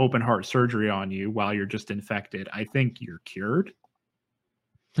like an open heart surgery on you while you're just infected, I think you're cured.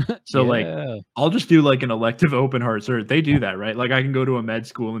 So like I'll just do like an elective open heart surgery. They do that, right? Like I can go to a med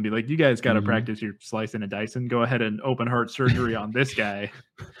school and be like, you guys got to practice your slicing and dicing. Go ahead and open heart surgery on this guy.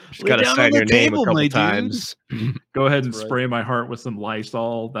 Just got to sign your name a couple times. Go ahead and spray my heart with some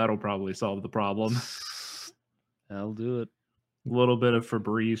Lysol. That'll probably solve the problem. I'll do it. A little bit of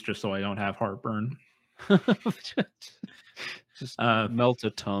Febreze just so I don't have heartburn. Just melt a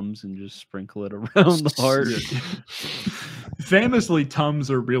Tums and just sprinkle it around the heart. Famously,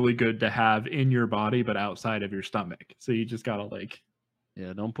 Tums are really good to have in your body, but outside of your stomach. So you just gotta like,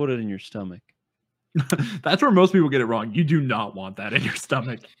 yeah, don't put it in your stomach. That's where most people get it wrong. You do not want that in your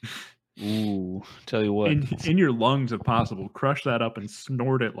stomach. Ooh, tell you what, in your lungs if possible. Crush that up and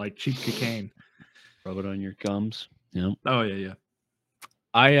snort it like cheap cocaine. Rub it on your gums. Yeah. Oh yeah.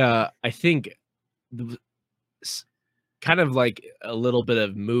 I think kind of like a little bit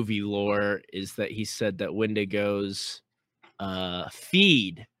of movie lore is that he said that Wendigos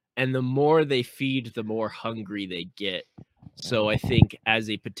feed, and the more they feed, the more hungry they get. So I think as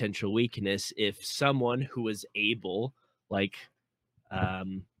a potential weakness, if someone who was able, like, I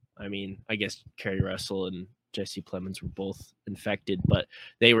mean, I guess Carrie Russell and Jesse Plemons were both infected, but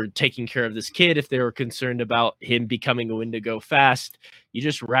they were taking care of this kid. If they were concerned about him becoming a Wendigo fast, you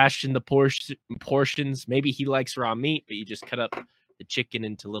just ration the portions. Maybe he likes raw meat, but you just cut up the chicken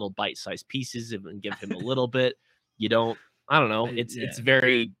into little bite-sized pieces and give him a little bit. You don't, I don't know. It's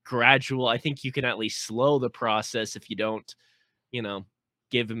very gradual. I think you can at least slow the process if you don't, you know,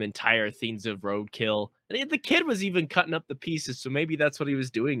 give him entire things of roadkill. And the kid was even cutting up the pieces, so maybe that's what he was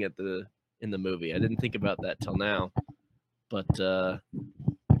doing in the movie. I didn't think about that till now, but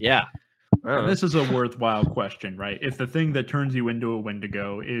yeah. This is a worthwhile question, right? If the thing that turns you into a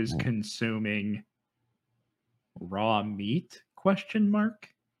Wendigo is consuming raw meat, ?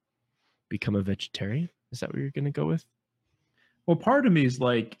 Become a vegetarian? Is that what you're going to go with? Well, part of me is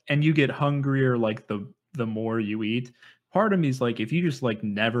like, and you get hungrier like the more you eat. Part of me is like, if you just like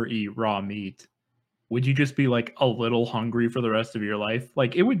never eat raw meat, would you just be like a little hungry for the rest of your life?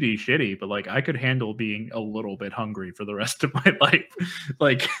 Like it would be shitty, but like I could handle being a little bit hungry for the rest of my life.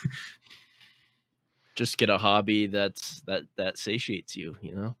 Like just get a hobby that satiates you,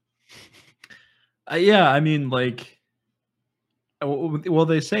 you know? Yeah, I mean like, well,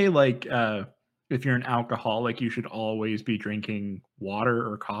 they say like if you're an alcoholic, you should always be drinking water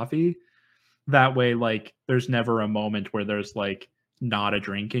or coffee. That way, like there's never a moment where there's like not a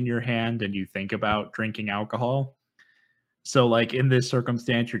drink in your hand and you think about drinking alcohol. So like in this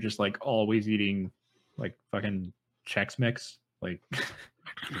circumstance, you're just like always eating like fucking Chex Mix, like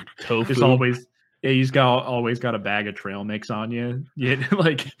tofu. Just always, yeah, you've always got a bag of trail mix on you. Yeah,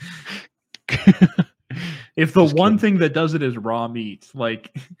 like if the one thing that does it is raw meat,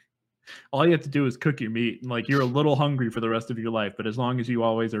 like all you have to do is cook your meat, and like you're a little hungry for the rest of your life, but as long as you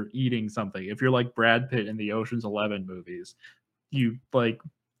always are eating something, if you're like Brad Pitt in the Ocean's 11 movies, you like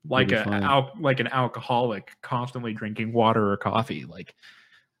You'll be fine. like an alcoholic constantly drinking water or coffee. Like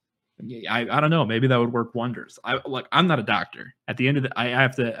I don't know, maybe that would work wonders. I'm not a doctor. At the end of the I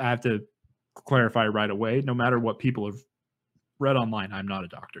have to clarify right away, no matter what people have read online, I'm not a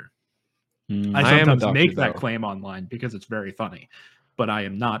doctor. Mm. I I am a sometimes doctor, make that though. claim online because it's very funny, but I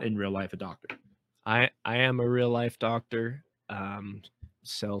am not in real life a doctor. I am a real life doctor,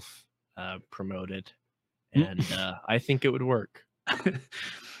 self promoted, and I think it would work.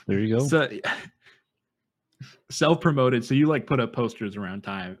 There you go. So self-promoted. So you like put up posters around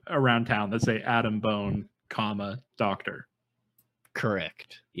town that say Adam Bone, comma, doctor.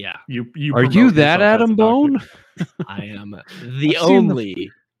 Correct. Yeah, You Are promote you that yourself as a Adam doctor. Bone? I am the I've seen the-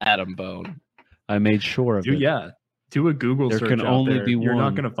 only Adam Bone. I made sure of it. Yeah. Do a Google There search can out only there. be You're not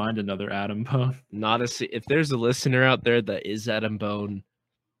one. going to find another Adam Bone. Not if there's a listener out there that is Adam Bone,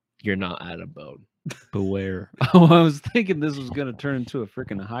 you're not Adam Bone. Beware. Oh, I was thinking this was going to turn into a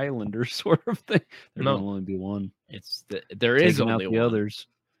freaking Highlander sort of thing. There No. can only be one. There is Taking out only the one. others.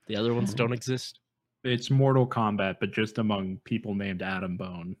 The other ones don't exist. It's Mortal Kombat, but just among people named Adam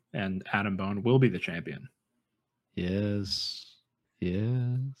Bone, and Adam Bone will be the champion. Yes.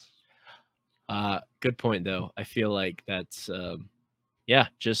 Yes. Good point though. I feel like that's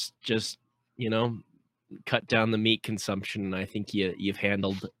just cut down the meat consumption, and I think you've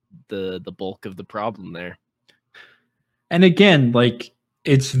handled the bulk of the problem there. And again, like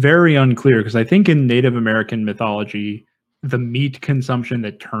it's very unclear because I think in Native American mythology, the meat consumption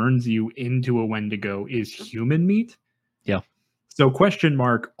that turns you into a Wendigo is human meat. Yeah. So question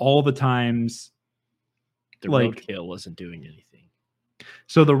mark all the times. The Like- roadkill wasn't doing anything.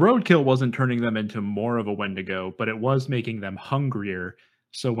 So the roadkill wasn't turning them into more of a Wendigo, but it was making them hungrier.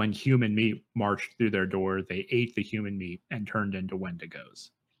 So when human meat marched through their door, they ate the human meat and turned into Wendigos.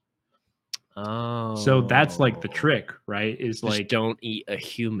 Oh, So that's like the trick, right? Is Just like don't eat a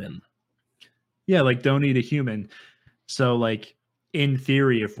human. yeah, like don't eat a human. So like in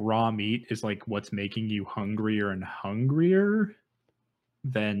theory, if raw meat is like what's making you hungrier and hungrier,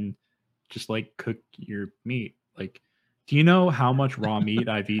 then just like cook your meat. Like, do you know how much raw meat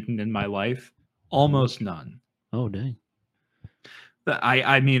I've eaten in my life? Almost none. Oh, dang.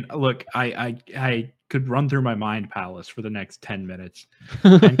 I mean, look, I could run through my mind palace for the next 10 minutes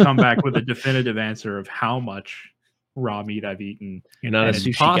and come back with a definitive answer of how much raw meat I've eaten. You're not And a it's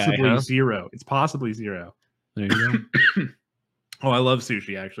sushi possibly guy, huh? zero. It's possibly zero. There you go. Oh, I love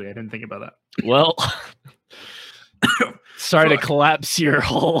sushi, actually. I didn't think about that. Well, sorry to Fuck. collapse your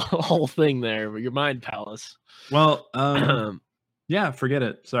whole thing there, your mind palace. Well, yeah, forget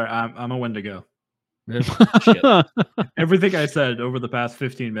it. Sorry, I'm a Wendigo. Shit. Everything I said over the past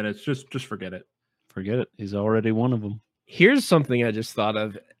 15 minutes, just forget it. Forget it. He's already one of them. Here's something I just thought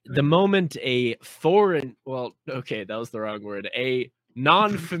of. The moment a foreign, well, okay, that was the wrong word. A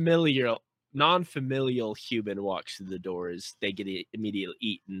non-familial human walks through the doors, they get immediately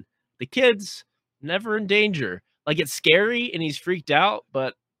eaten. The kid's never in danger. Like, it's scary and he's freaked out,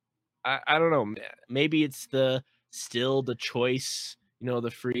 but I don't know. Maybe it's still the choice,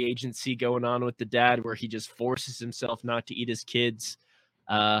 the free agency going on with the dad where he just forces himself not to eat his kids.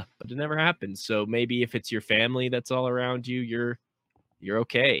 But it never happens. So maybe if it's your family that's all around you, you're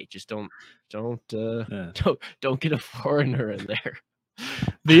okay. Just don't get a foreigner in there.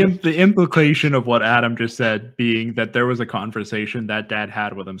 The implication of what Adam just said being that there was a conversation that dad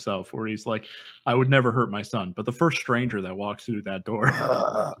had with himself where he's like, I would never hurt my son, but the first stranger that walks through that door.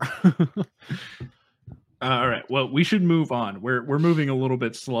 All right. Well, we should move on. We're moving a little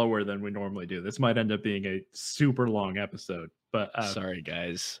bit slower than we normally do. This might end up being a super long episode, but Sorry,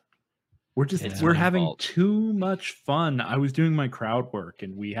 guys. we're my having fault. too much fun. I was doing my crowd work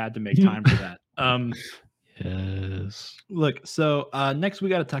and we had to make time for that. Yes. Look, so next we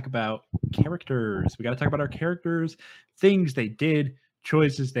got to talk about characters. We got to talk about our characters, things they did,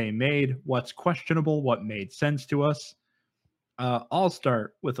 choices they made, what's questionable, what made sense to us. I'll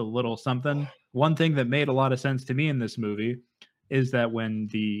start with a little something. One thing that made a lot of sense to me in this movie is that when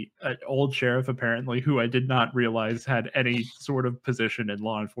the old sheriff, apparently, who I did not realize had any sort of position in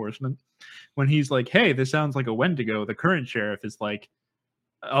law enforcement, when he's like, hey, this sounds like a Wendigo, the current sheriff is like,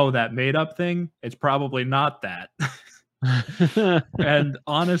 oh, that made up thing? It's probably not that. And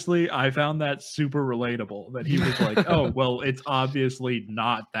honestly, I found that super relatable that he was like, oh, well, it's obviously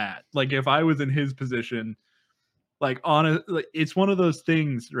not that. Like, if I was in his position, like, it's one of those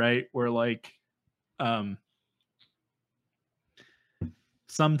things, right? Where like,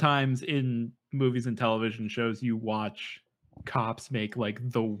 sometimes in movies and television shows, you watch cops make like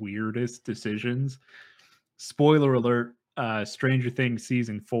the weirdest decisions. Spoiler alert, Stranger Things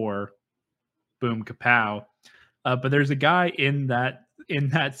season 4, boom kapow. But there's a guy in that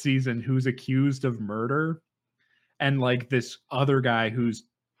season who's accused of murder, and like this other guy who's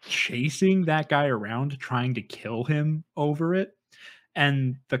chasing that guy around trying to kill him over it.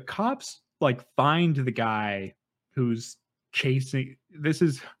 And the cops like find the guy who's chasing. This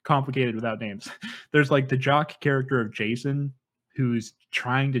is complicated without names. There's like the jock character of Jason who's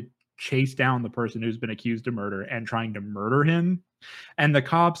trying to chase down the person who's been accused of murder and trying to murder him. And the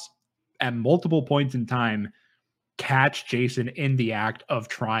cops at multiple points in time catch Jason in the act of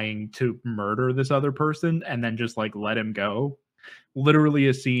trying to murder this other person and then just like let him go. Literally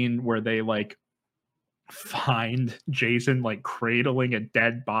a scene where they like find Jason like cradling a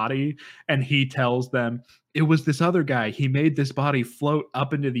dead body, and he tells them it was this other guy. He made this body float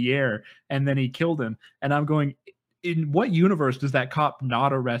up into the air and then he killed him. And I'm going, in what universe does that cop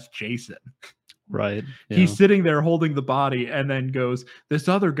not arrest Jason? Right. He's sitting there holding the body and then goes, this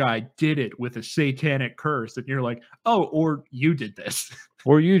other guy did it with a satanic curse. And you're like, oh, or you did this.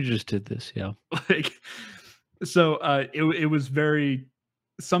 Or you just did this. Yeah. Like, so it was very,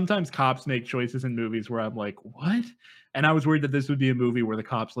 sometimes cops make choices in movies where I'm like, what? And I was worried that this would be a movie where the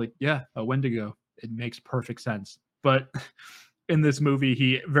cop's like, yeah, a Wendigo. It makes perfect sense. But in this movie,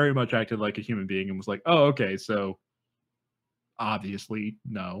 he very much acted like a human being and was like, oh, okay, so obviously,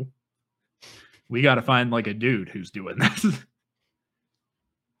 no. We got to find like a dude who's doing this.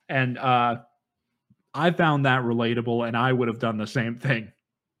 And I found that relatable, and I would have done the same thing.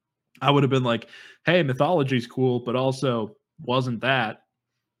 I would have been like, hey, mythology's cool, but also wasn't that.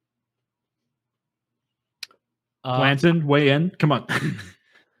 Lanson, weigh in. Come on.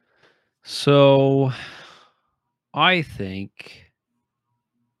 So I think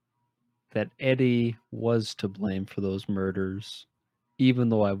that Eddie was to blame for those murders. Even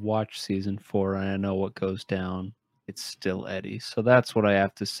though I've watched season 4 and I know what goes down, it's still Eddie. So that's what I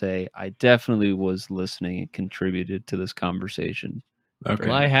have to say. I definitely was listening and contributed to this conversation. Okay.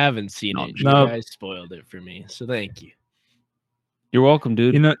 Well, I haven't seen it. You No. guys spoiled it for me, so thank you. You're welcome,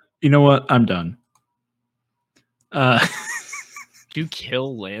 dude. You know what? I'm done. Did you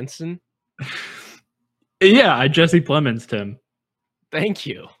kill Lanson? Yeah, I Jesse Plemons him. Thank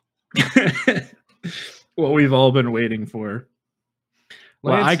you. What we've all been waiting for.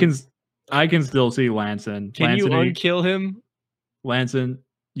 Well, Lanson, I can still see Lanson. Can you Lanson, unkill him? Lanson,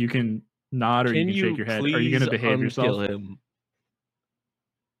 you can nod or Can you can shake your head. Are you going to please behave unkill yourself? him?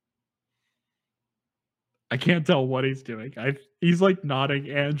 I can't tell what he's doing. He's like nodding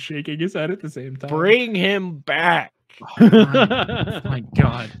and shaking his head at the same time. Bring him back. Oh my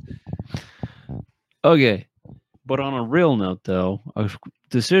God. Okay. But on a real note, though, a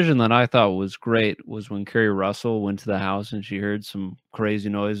decision that I thought was great was when Kerry Russell went to the house and she heard some crazy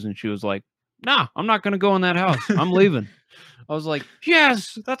noise and she was like, nah, I'm not going to go in that house. I'm leaving. I was like,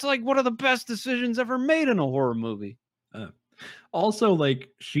 yes, that's like one of the best decisions ever made in a horror movie. Also, like,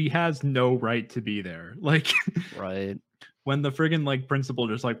 she has no right to be there. Like, Right. when the friggin' like principal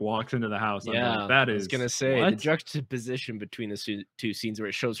just like walks into the house, I'm Yeah, like, that I is was gonna say what? the juxtaposition between the two scenes where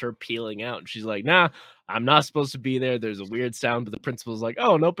it shows her peeling out, and she's like, "Nah, I'm not supposed to be there." There's a weird sound, but the principal's like,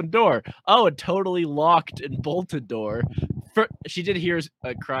 "Oh, an open door. Oh, a totally locked and bolted door." She did hear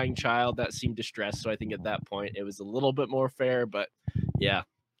a crying child that seemed distressed, so I think at that point it was a little bit more fair. But yeah,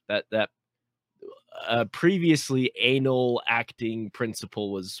 that previously anal acting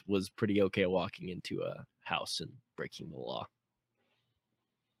principal was pretty okay walking into a house and breaking the law.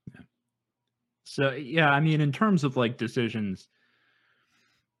 So yeah, I mean, in terms of like decisions,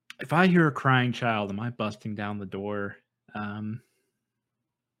 if I hear a crying child, am I busting down the door? God,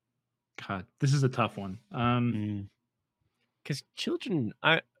 this is a tough one. Because children,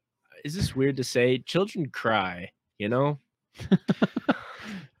 is this weird to say? Children cry, you know?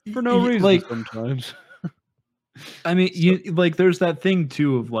 For no reason, like sometimes. I mean, you like there's that thing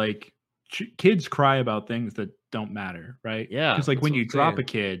too of like kids cry about things that don't matter, right? Yeah, because like that's when what you I'm drop a saying.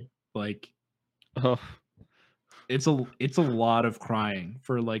 kid, like Oh, it's a lot of crying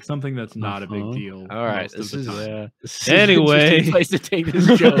for like something that's not a big Uh-huh. deal. All right, most this of is the time. yeah. This is an Anyway. interesting place to take this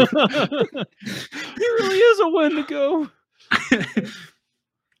joke. It really is a Wendigo.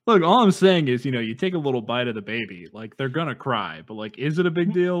 Look, all I'm saying is, you take a little bite of the baby, like they're gonna cry, but like, is it a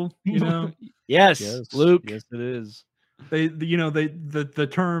big deal? Yes, Yes, Luke. Yes, it is. The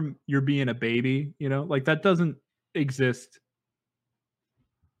term "you're being a baby," like that doesn't exist.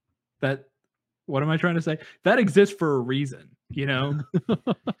 What am I trying to say? That exists for a reason,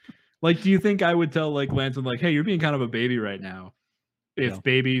 Like, do you think I would tell like Lanson, like, hey, you're being kind of a baby right now, if No.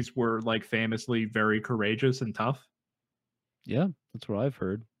 babies were like famously very courageous and tough? Yeah, that's what I've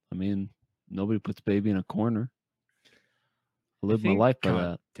heard. I mean, nobody puts baby in a corner. I live my think- life by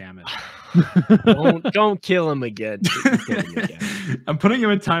God damn it. that. Don't kill him again. Don't kill him again. I'm putting him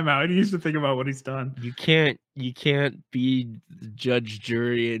in timeout. He needs to think about what he's done. You can't be judge,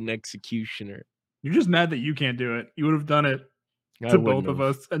 jury, and executioner. You're just mad that you can't do it. You would have done it I to both wouldn't of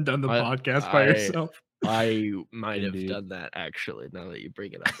have. us and done the I- podcast by I- yourself. I might have Indeed. done that actually. Now that you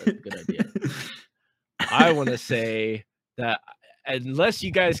bring it up, that's a good idea. I want to say that unless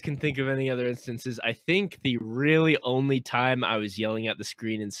you guys can think of any other instances, I think the really only time I was yelling at the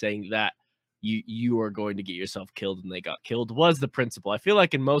screen and saying that you are going to get yourself killed and they got killed was the principal. I feel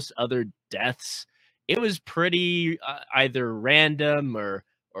like in most other deaths, it was pretty either random or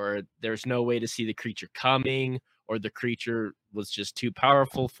there's no way to see the creature coming, or the creature was just too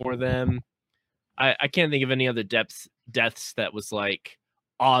powerful for them. I can't think of any other deaths that was like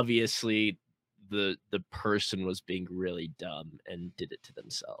obviously the person was being really dumb and did it to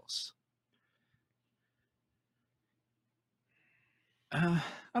themselves. I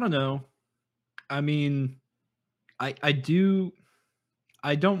don't know. I mean, I don't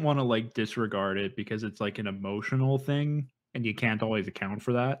want to like disregard it because it's like an emotional thing and you can't always account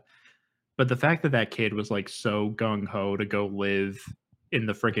for that. But the fact that that kid was like so gung ho to go live in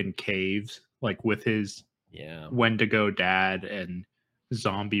the freaking caves, like with his Yeah. Wendigo dad and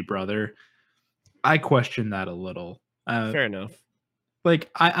zombie brother, I question that a little. Fair enough. Like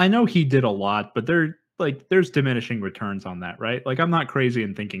I know he did a lot, but there's diminishing returns on that, right? Like I'm not crazy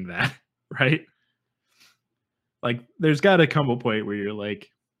in thinking that, right? Like there's got to come a point where you're like,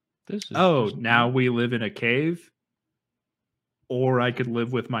 This is oh, just- now we live in a cave, or I could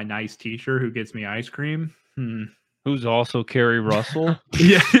live with my nice teacher who gets me ice cream. Who's also Carrie Russell?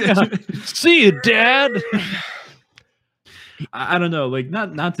 Yeah. See you, Dad. I don't know, like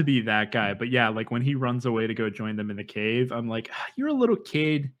not to be that guy, but yeah, like when he runs away to go join them in the cave, I'm like, you're a little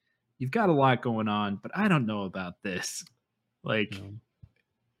kid, you've got a lot going on, but I don't know about this. Like,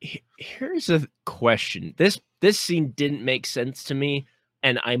 Here's a question. This scene didn't make sense to me,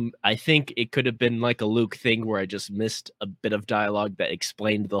 and I think it could have been like a Luke thing where I just missed a bit of dialogue that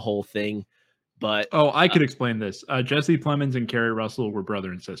explained the whole thing. But oh, I could explain this. Jesse Plemons and Carrie Russell were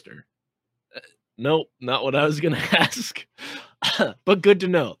brother and sister. nope, not what I was gonna ask. But good to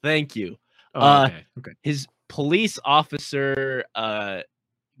know. Thank you. Oh, okay. His police officer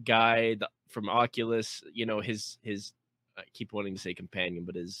guy from Oculus, you know, his I keep wanting to say companion,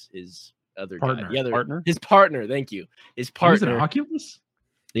 but his other Partner. guy, the other Partner? his partner. Thank you. His Was it partner. Oculus?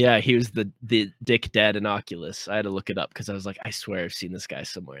 Yeah, he was the dick dad in Oculus. I had to look it up because I was like, I swear I've seen this guy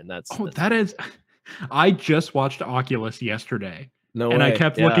somewhere, and that's Oh, that is. I just watched Oculus yesterday, no and I way.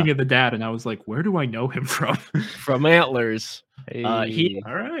 kept Yeah, looking at the dad, and I was like, "Where do I know him from?" from Antlers. Hey,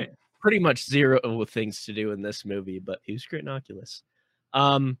 All right. Pretty much zero things to do in this movie, but he was great in Oculus.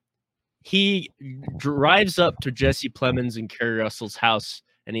 He drives up to Jesse Plemons and Carrie Russell's house,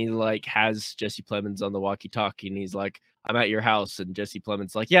 and he like has Jesse Plemons on the walkie-talkie, and he's like, I'm at your house. And Jesse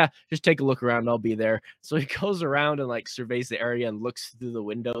Plemons like, yeah, just take a look around, I'll be there. So he goes around and like surveys the area and looks through the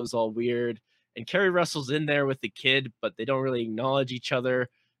windows all weird. And Carrie Russell's in there with the kid, but they don't really acknowledge each other.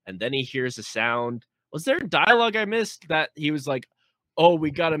 And then he hears a sound. Was there dialogue I missed that he was like, oh, we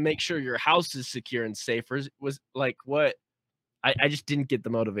got to make sure your house is secure and safe? Or was like, what? I just didn't get the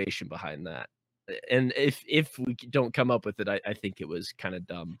motivation behind that. And if we don't come up with it, I think it was kind of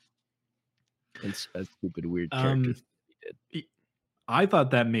dumb and a stupid, weird character. I thought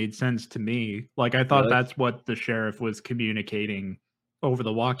that made sense to me. Like, I thought Really? that's what the sheriff was communicating over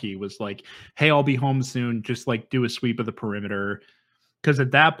the walkie, was like, hey, I'll be home soon. Just like do a sweep of the perimeter. Because at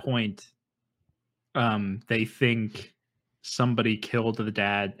that point, they think somebody killed the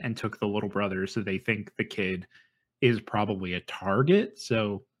dad and took the little brother. So they think the kid is probably a target.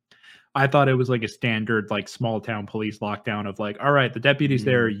 So I thought it was like a standard, like small town police lockdown of like, all right, the deputy's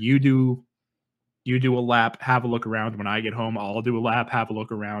there. You do a lap, have a look around. When I get home, I'll do a lap, have a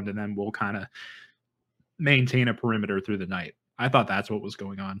look around, and then we'll kind of maintain a perimeter through the night. I thought that's what was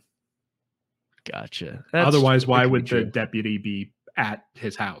going on. Gotcha. Otherwise, why that could would be the true. deputy be at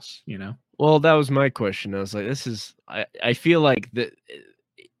his house, you know? Well, that was my question. I was like, this is, I feel like that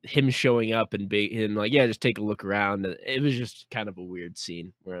him showing up and being him like, yeah, just take a look around. And it was just kind of a weird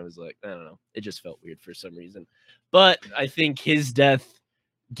scene where I was like, I don't know. It just felt weird for some reason. But I think his death,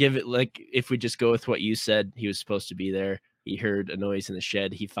 give it like, if we just go with what you said, he was supposed to be there. He heard a noise in the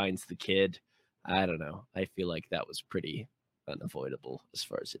shed. He finds the kid. I don't know. I feel like that was pretty unavoidable as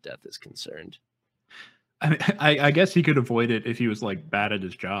far as the death is concerned. I guess he could avoid it if he was like bad at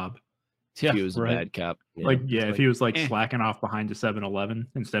his job. yeah, If he was a right. bad cop. Like, yeah, if he was like eh. slacking off behind a 7-Eleven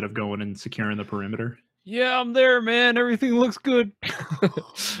instead of going and securing the perimeter. Yeah, I'm there, man. Everything looks good.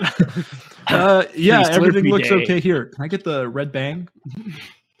 Yeah, everything Slurpee looks day. okay here. Can I get the red bang?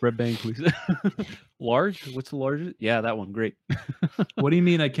 Red bang, please. Large? What's the largest? Yeah, that one. Great. What do you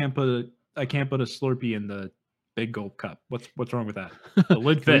mean I can't put a Slurpee in the big gulp cup? What's wrong with that? The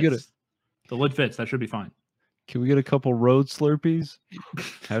lid Can we get fits. The lid fits. That should be fine. Can we get a couple road Slurpees?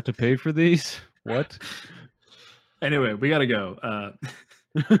 Have to pay for these? What? Anyway, we gotta go.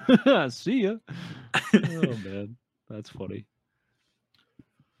 See ya. Oh man, that's funny.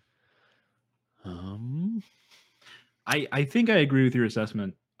 I think I agree with your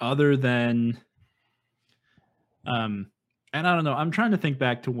assessment. Other than, and I don't know. I'm trying to think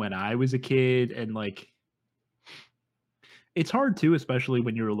back to when I was a kid, and like, it's hard too, especially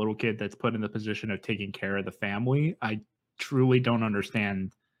when you're a little kid that's put in the position of taking care of the family. I truly don't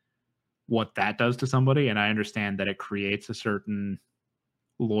understand what that does to somebody, and I understand that it creates a certain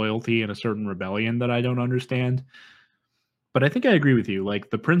loyalty and a certain rebellion that I don't understand. But I think I agree with you.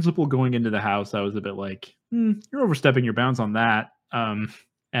 Like the principal going into the house, I was a bit like, you're overstepping your bounds on that.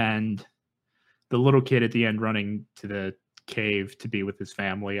 And the little kid at the end running to the cave to be with his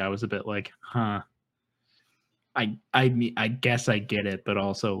family, I was a bit like, huh. I mean, I guess I get it, but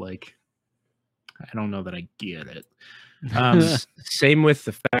also like, I don't know that I get it. Same with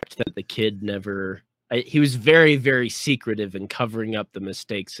the fact that the kid never. He was very, very secretive in covering up the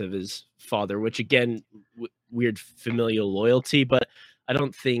mistakes of his father, which again, weird familial loyalty. But I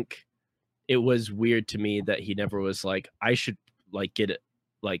don't think it was weird to me that he never was like, I should like get it,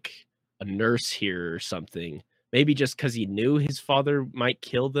 like a nurse here or something. Maybe just because he knew his father might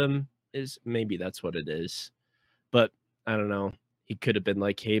kill them is maybe that's what it is. But I don't know. He could have been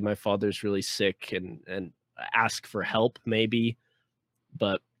like, hey, my father's really sick and ask for help maybe.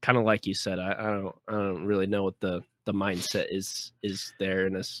 But kind of like you said, I don't really know what the mindset is there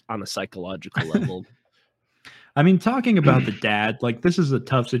in on a psychological level. I mean, talking about the dad, like this is a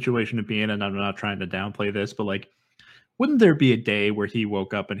tough situation to be in, and I'm not trying to downplay this, but like, wouldn't there be a day where he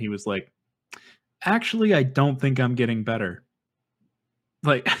woke up and he was like, actually, I don't think I'm getting better.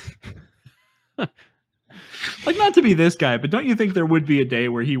 Like, like not to be this guy, but don't you think there would be a day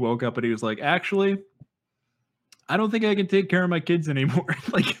where he woke up and he was like, actually, I don't think I can take care of my kids anymore.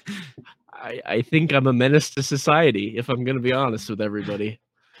 Like, I think I'm a menace to society, if I'm going to be honest with everybody.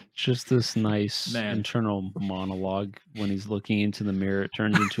 Just this nice internal monologue when he's looking into the mirror. It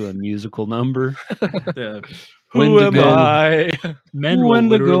turns into a musical number. Who am I? Men will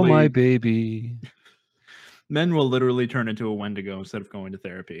Wendigo, my baby. Men will literally turn into a Wendigo instead of going to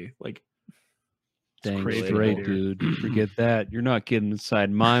therapy. Like, dang straight, dude. Forget that. You're not getting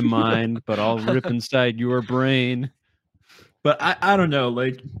inside my mind, but I'll rip inside your brain. But I don't know.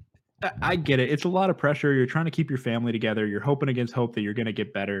 Like, I get it. It's a lot of pressure. You're trying to keep your family together. You're hoping against hope that you're going to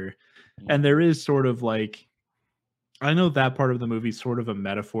get better. And there is sort of like, I know that part of the movie is sort of a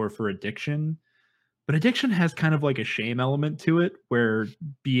metaphor for addiction, but addiction has kind of like a shame element to it where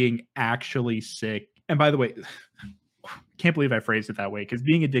being actually sick. And by the way, can't believe I phrased it that way because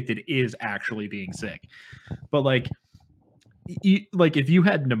being addicted is actually being sick. But like, like if you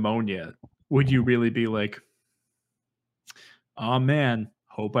had pneumonia, would you really be like, oh man,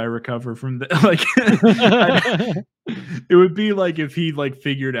 hope I recover from that? Like, it would be like if he like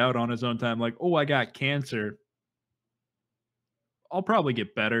figured out on his own time, like, oh, I got cancer. I'll probably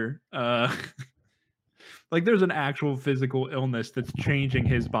get better. Like there's an actual physical illness that's changing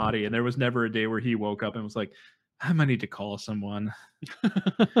his body. And there was never a day where he woke up and was like, I might need to call someone.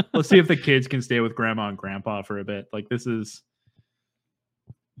 Let's see if the kids can stay with grandma and grandpa for a bit. Like this is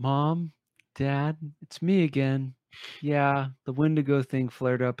Mom, Dad, it's me again. Yeah, the Wendigo thing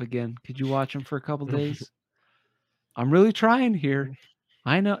flared up again. Could you watch him for a couple days? I'm really trying here.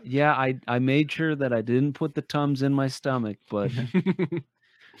 I know. Yeah, I made sure that I didn't put the Tums in my stomach, but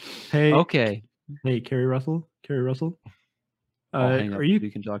hey, okay. Hey, Carrie Russell. Are you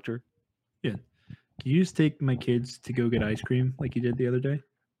can talk to her? Yeah. Can you just take my kids to go get ice cream like you did the other day?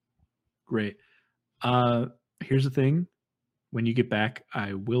 Great. Here's the thing. When you get back,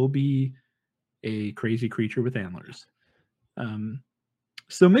 I will be a crazy creature with antlers.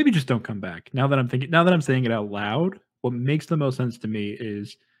 So maybe just don't come back. Now that I'm saying it out loud, what makes the most sense to me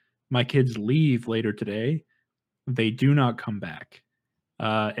is my kids leave later today. They do not come back.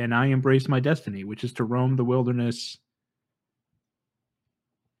 And I embrace my destiny, which is to roam the wilderness.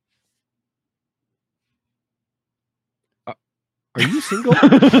 Are you single?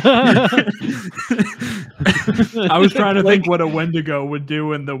 I was trying to think what a Wendigo would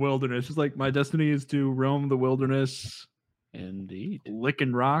do in the wilderness. It's like my destiny is to roam the wilderness. Indeed.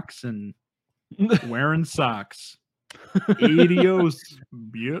 Licking rocks and wearing socks. Adios,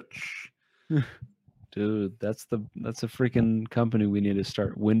 bitch. Dude, that's a freaking company we need to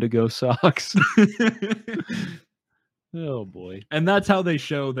start. Wendigo socks. Oh boy. And that's how they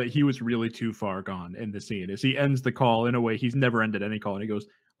show that he was really too far gone in the scene. Is he ends the call in a way he's never ended any call, and he goes,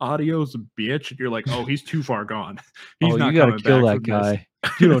 "Adios, bitch." And you're like, "Oh, he's too far gone. He's not you gotta coming kill back that from this." guy.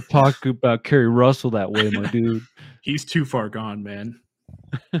 You don't talk about Kerry Russell that way, my dude. He's too far gone, man.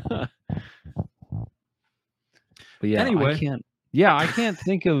 But yeah, Anyway. I can't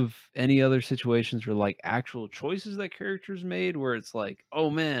think of any other situations where like actual choices that characters made where it's like, oh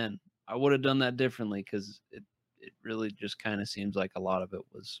man, I would have done that differently, because it really just kind of seems like a lot of it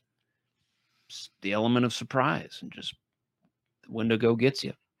was the element of surprise and just Wendigo gets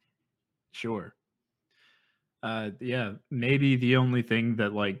you. Sure. Yeah, maybe the only thing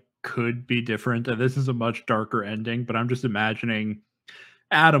that like could be different, and this is a much darker ending, but I'm just imagining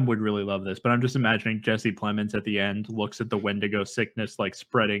Adam would really love this, but I'm just imagining Jesse Plemons at the end looks at the Wendigo sickness like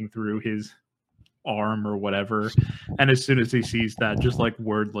spreading through his arm or whatever, and as soon as he sees that, just like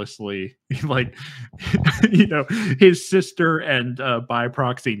wordlessly, like his sister and by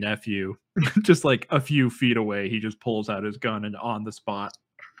proxy nephew, just like a few feet away, he just pulls out his gun and on the spot.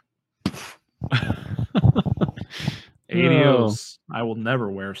 Adios. I will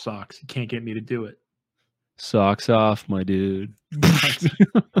never wear socks. You can't get me to do it. Socks off, my dude.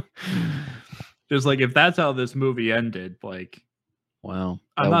 Just like if that's how this movie ended, like, wow.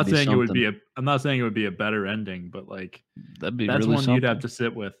 I'm not saying it would be a better ending, but like that'd be that's really one something. you'd have to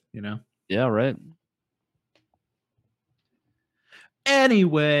sit with, Yeah, right.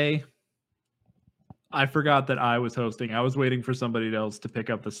 Anyway, I forgot that I was hosting. I was waiting for somebody else to pick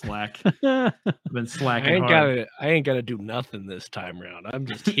up the slack. I've been slacking hard. I ain't gotta do nothing this time around. I'm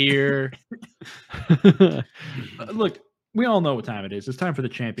just here. Look, we all know what time it is. It's time for the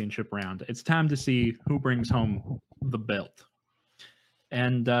championship round. It's time to see who brings home the belt.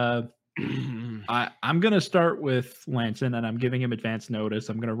 And I'm going to start with Lanson, and I'm giving him advance notice.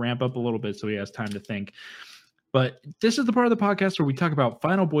 I'm going to ramp up a little bit so he has time to think. But this is the part of the podcast where we talk about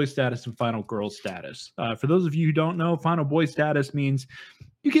final boy status and final girl status. For those of you who don't know, final boy status means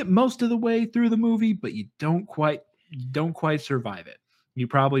you get most of the way through the movie, but you don't quite survive it. You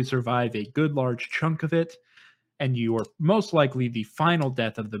probably survive a good large chunk of it, and you are most likely the final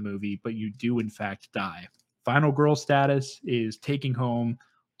death of the movie, but you do in fact die. Final girl status is taking home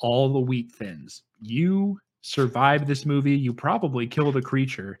all the wheat thins. You survive this movie, you probably kill the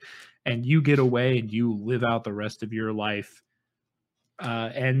creature, and you get away and you live out the rest of your life.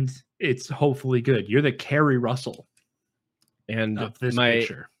 And it's hopefully good. You're the Kerry Russell and of this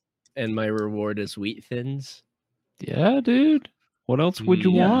picture. And my reward is wheat thins. Yeah, dude. What else would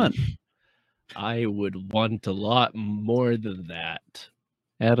you want? I would want a lot more than that.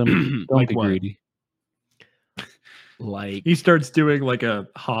 Adam, don't be greedy. Like he starts doing like a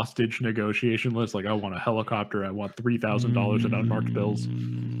hostage negotiation list. Like, I want a helicopter. I want $3,000 in unmarked bills.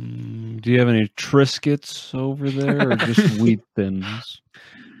 Do you have any Triscuits over there, or just wheat thins?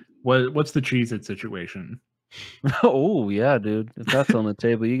 What's the Cheez-It situation? Oh yeah, dude. If that's on the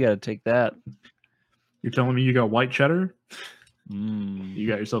table, you got to take that. You're telling me you got white cheddar? You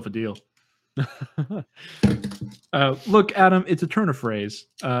got yourself a deal. Look, Adam, it's a turn of phrase.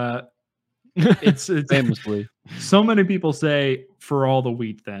 It's famously. So many people say for all the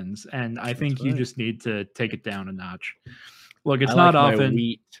wheat thins, and I think That's you right. just need to take it down a notch. Look, it's I not like my often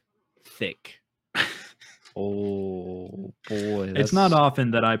wheat thick. Oh boy, it's not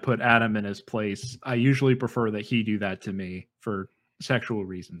often that I put Adam in his place. I usually prefer that he do that to me for sexual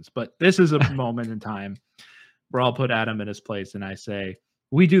reasons. But this is a moment in time where I'll put Adam in his place and I say,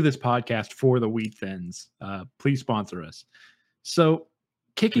 we do this podcast for the wheat thins. Please sponsor us. So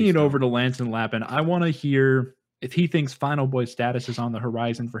kicking it over to Lance and Lappin, I want to hear if he thinks final boy status is on the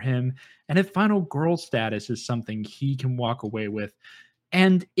horizon for him, and if final girl status is something he can walk away with.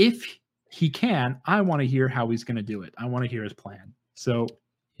 And if he can, I want to hear how he's going to do it. I want to hear his plan. So,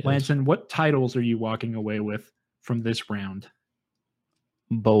 Yes. Lanson, what titles are you walking away with from this round?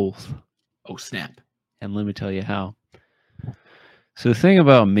 Both. Oh, snap. And let me tell you how. So the thing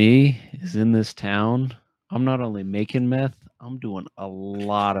about me is, in this town, I'm not only making meth, I'm doing a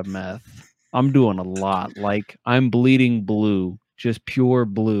lot of meth. I'm doing a lot. Like, I'm bleeding blue, just pure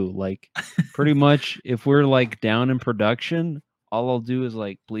blue. Like, pretty much, if we're like down in production, all I'll do is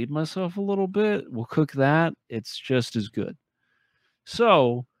like bleed myself a little bit. We'll cook that. It's just as good.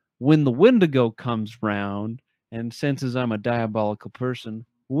 So when the Wendigo comes round and senses I'm a diabolical person,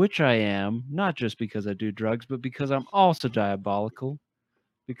 which I am, not just because I do drugs, but because I'm also diabolical,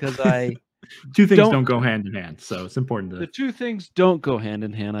 because I Two things don't go hand in hand, so it's important the to. two things don't go hand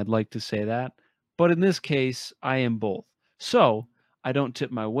in hand. I'd like to say that. But in this case, I am both. So I don't tip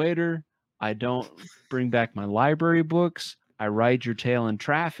my waiter. I don't bring back my library books. I ride your tail in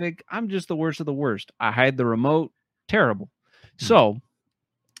traffic. I'm just the worst of the worst. I hide the remote. Terrible. So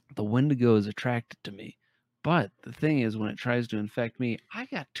the Wendigo is attracted to me. But the thing is, when it tries to infect me, I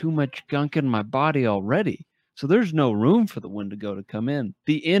got too much gunk in my body already. So there's no room for the Wendigo to come in.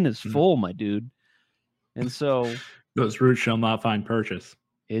 The inn is full, my dude. And so Those roots shall not find purchase.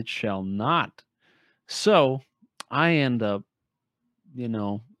 it shall not. So I end up,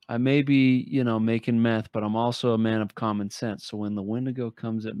 I may be, making meth, but I'm also a man of common sense. So when the Wendigo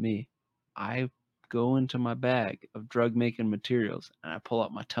comes at me, I go into my bag of drug making materials and I pull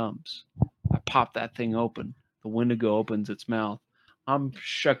out my Tums. I pop that thing open. The Wendigo opens its mouth. I'm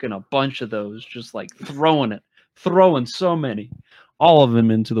shucking a bunch of those, just like throwing so many, all of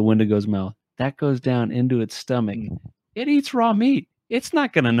them into the Wendigo's mouth. That goes down into its stomach. It eats raw meat. It's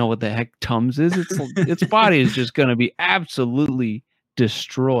not going to know what the heck Tums is. Its body is just going to be absolutely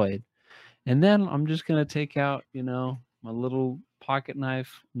destroyed. And then I'm just going to take out, my little pocket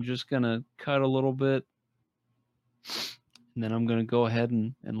knife. I'm just going to cut a little bit. And then I'm going to go ahead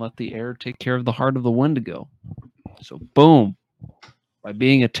and let the air take care of the heart of the Wendigo. So boom, by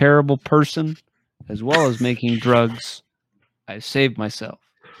being a terrible person, as well as making drugs, I saved myself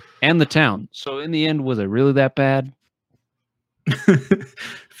and the town. So in the end, was I really that bad?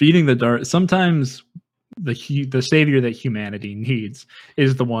 Feeding the dark. Sometimes the savior that humanity needs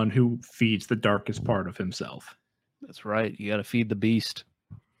is the one who feeds the darkest part of himself. That's right. You got to feed the beast.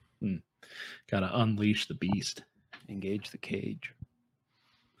 Got to unleash the beast. Engage the cage.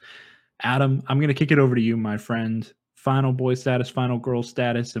 Adam, I'm going to kick it over to you, my friend. Final boy status, final girl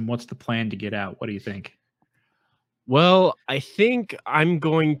status, and what's the plan to get out? What do you think? Well, I think I'm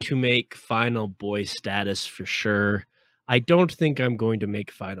going to make final boy status for sure. I don't think I'm going to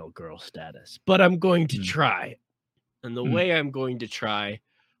make final girl status, but I'm going to try. And the way I'm going to try,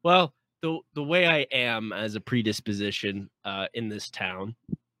 well, the way I am as a predisposition in this town,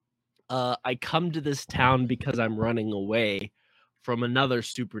 I come to this town because I'm running away from another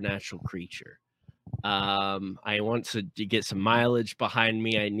supernatural creature. I want to get some mileage behind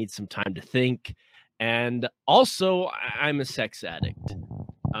me. I need some time to think. And also, I'm a sex addict.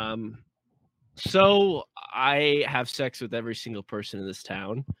 So I have sex with every single person in this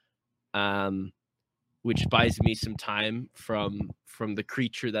town, which buys me some time from the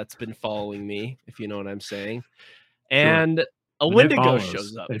creature that's been following me, if you know what I'm saying. And a Wendigo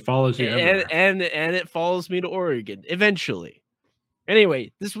shows up. It follows you everywhere. And it follows me to Oregon eventually.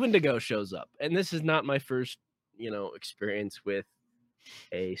 Anyway, this Wendigo shows up, and this is not my first, experience with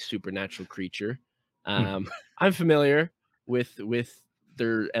a supernatural creature. I'm familiar with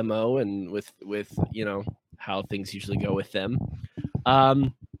their MO and with how things usually go with them.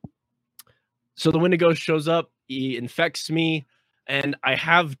 So the Wendigo shows up, he infects me, and I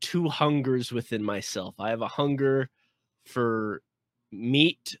have two hungers within myself. I have a hunger for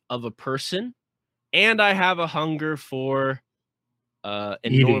meat of a person, and I have a hunger for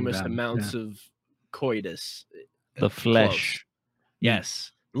enormous amounts of coitus, the flesh.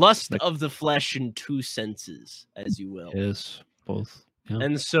 Yes, lust of the flesh in two senses, as you will. Yes, both. Yeah.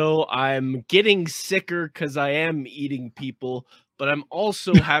 And so I'm getting sicker because I am eating people, but I'm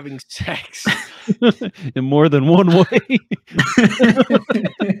also having sex in more than one way.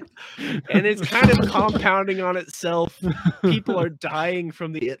 And it's kind of compounding on itself. People are dying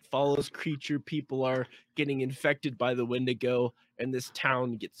from the It Follows creature. People are getting infected by the Wendigo, and this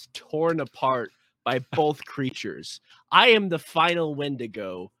town gets torn apart by both creatures. I am the final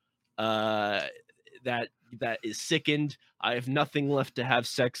Wendigo that is sickened. I have nothing left to have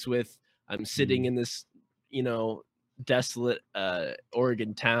sex with. I'm sitting in this, desolate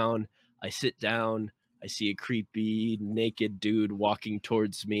Oregon town. I sit down. I see a creepy naked dude walking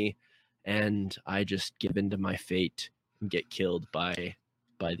towards me, and I just give in to my fate and get killed by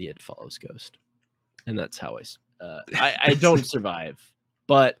the It Follows ghost. And that's how I don't survive,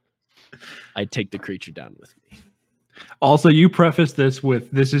 but I take the creature down with me. Also, you preface this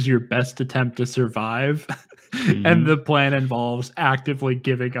with, this is your best attempt to survive. And the plan involves actively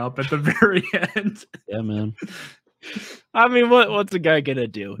giving up at the very end. Yeah, man. I mean, what's a guy gonna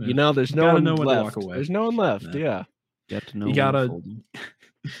do? There's no one left. To walk away. There's no one left. Yeah. You have to know.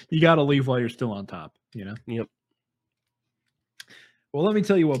 You gotta leave while you're still on top. Yep. Well, let me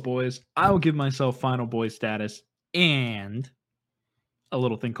tell you what, boys. I will give myself final boy status and a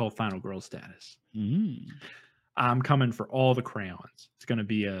little thing called final girl status. I'm coming for all the crayons. It's gonna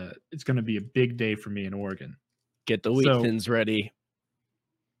be a big day for me in Oregon. Get the wheat thins ready.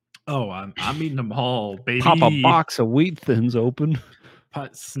 Oh, I'm eating them all, baby. Pop a box of wheat thins open.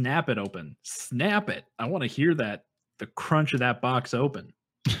 Snap it open. Snap it. I want to hear that, the crunch of that box open.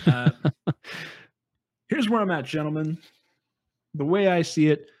 Here's where I'm at, gentlemen. The way I see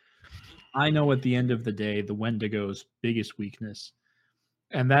it, I know at the end of the day the Wendigo's biggest weakness,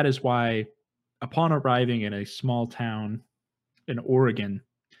 and that is why, upon arriving in a small town in Oregon,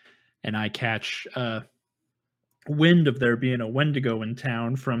 and I catch wind of there being a Wendigo in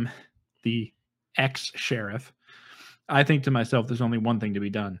town from the ex-sheriff, I think to myself, there's only one thing to be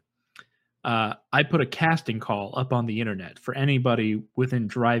done. I put a casting call up on the internet for anybody within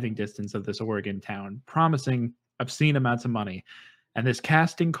driving distance of this Oregon town, promising obscene amounts of money. And this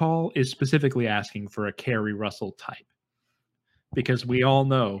casting call is specifically asking for a Carrie Russell type, because we all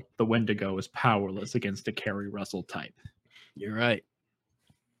know the Wendigo is powerless against a Carrie Russell type. You're right.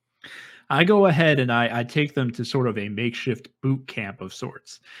 I go ahead and I take them to sort of a makeshift boot camp of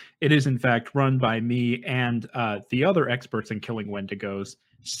sorts. It is, in fact, run by me and the other experts in killing Wendigos,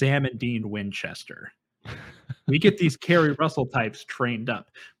 Sam and Dean Winchester. We get these Carrie Russell types trained up.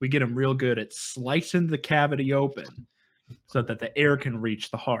 We get them real good at slicing the cavity open so that the air can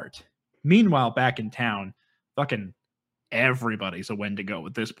reach the heart. Meanwhile, back in town, fucking everybody's a Wendigo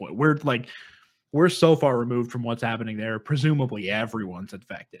at this point. We're so far removed from what's happening there. Presumably everyone's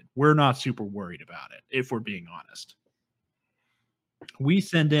infected. We're not super worried about it, if we're being honest. We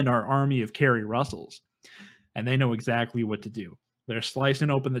send in our army of Carrie Russells, and they know exactly what to do. They're slicing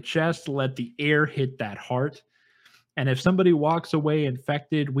open the chest, let the air hit that heart. And if somebody walks away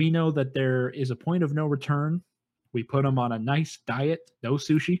infected, we know that there is a point of no return. We put them on a nice diet, no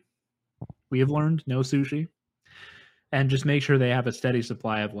sushi. We have learned no sushi. And just make sure they have a steady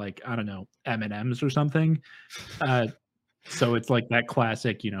supply of, like, I don't know, M&Ms or something. So it's like that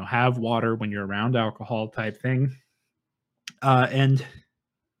classic, have water when you're around alcohol type thing. And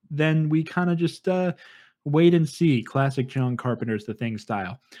then we kind of just wait and see. Classic John Carpenter's The Thing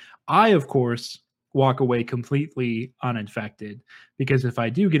style. I, of course, walk away completely uninfected, because if I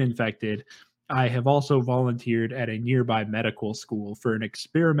do get infected, I have also volunteered at a nearby medical school for an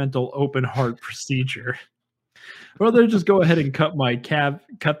experimental open heart procedure. Or they'll just go ahead and cut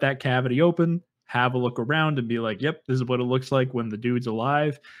that cavity open, have a look around and be like, yep, this is what it looks like when the dude's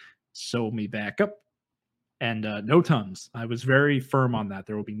alive. Sew me back up. And no Tums. I was very firm on that.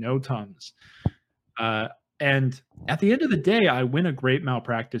 There will be no Tums. And at the end of the day, I win a great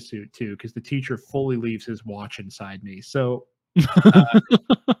malpractice suit too, because the teacher fully leaves his watch inside me. So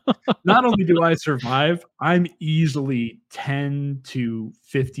not only do I survive, I'm easily $10,000 to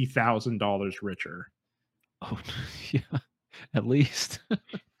 $50,000 richer. Oh, yeah, at least.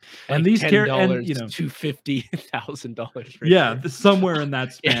 And these $10 to $50,000. Yeah, somewhere in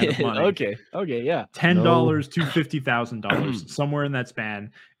that span of money. Okay, yeah. $10 to $50,000, somewhere in that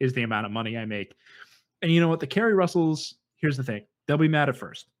span is the amount of money I make. And you know what? The Carrie Russells, here's the thing. They'll be mad at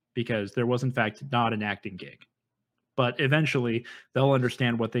first because there was, in fact, not an acting gig. But eventually, they'll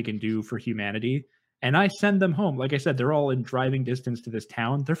understand what they can do for humanity. And I send them home. Like I said, they're all in driving distance to this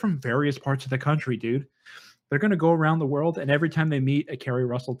town. They're from various parts of the country, dude. They're going to go around the world, and every time they meet a Carrie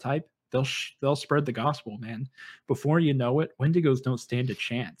Russell type, they'll spread the gospel, man. Before you know it, Wendigos don't stand a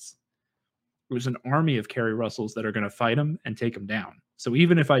chance. There's an army of Carrie Russells that are going to fight them and take them down. So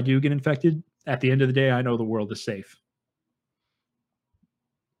even if I do get infected, at the end of the day, I know the world is safe.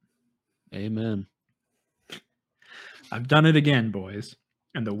 Amen. I've done it again, boys,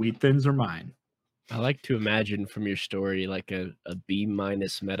 and the wheat thins are mine. I like to imagine from your story like a B-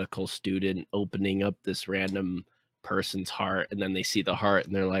 medical student opening up this random person's heart, and then they see the heart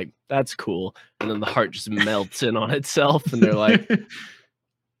and they're like, that's cool. And then the heart just melts in on itself and they're like,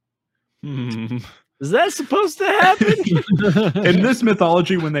 is that supposed to happen? In this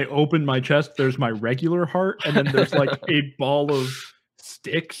mythology, when they open my chest, there's my regular heart, and then there's like a ball of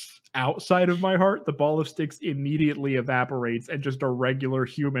sticks outside of my heart. The ball of sticks immediately evaporates and just a regular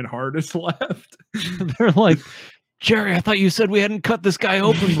human heart is left. They're like, Jerry, I thought you said we hadn't cut this guy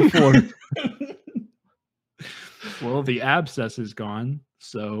open before. Well, the abscess is gone,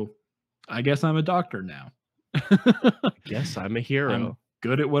 so I guess I'm a doctor now. Guess I'm a hero. I'm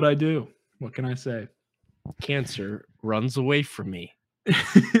good at what I do. What can I say? Cancer runs away from me.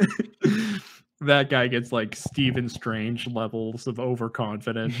 That guy gets like Stephen Strange levels of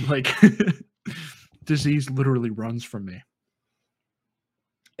overconfident. Like, disease literally runs from me.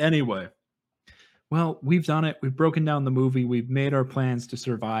 Anyway, well, we've done it. We've broken down the movie. We've made our plans to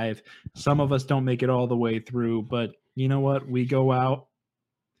survive. Some of us don't make it all the way through, but you know what? We go out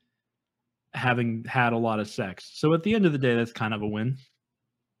having had a lot of sex. So at the end of the day, that's kind of a win.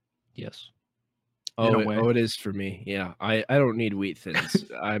 Yes. Oh, it is for me. Yeah, I don't need wheat thins.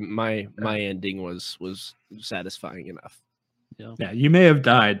 My ending was satisfying enough. Yeah, you may have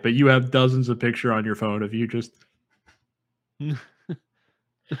died, but you have dozens of pictures on your phone of you just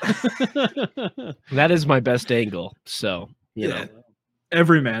That is my best angle. So, you Yeah. know,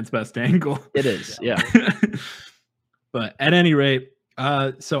 Every man's best angle. it is. Yeah. But at any rate,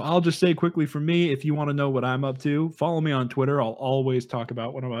 so I'll just say quickly for me, if you want to know what I'm up to, follow me on Twitter. I'll always talk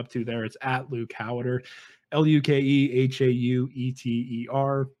about what I'm up to there. It's at Luke Howiter,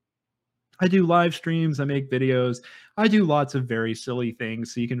 LukeHaueter. I do live streams. I make videos. I do lots of very silly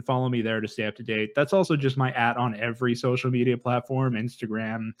things. So you can follow me there to stay up to date. That's also just my @ on every social media platform,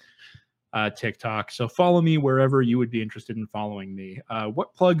 Instagram, TikTok. So follow me wherever you would be interested in following me.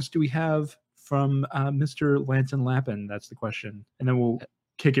 What plugs do we have from Mr. Lanson Lappin? That's the question. And then we'll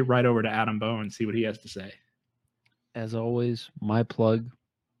kick it right over to Adam Bowe and see what he has to say. As always, my plug,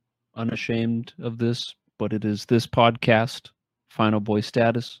 unashamed of this, but it is this podcast, Final Boy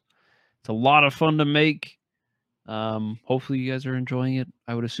Status. It's a lot of fun to make. Hopefully you guys are enjoying it.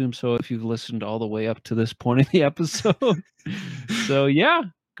 I would assume so if you've listened all the way up to this point in the episode. So yeah,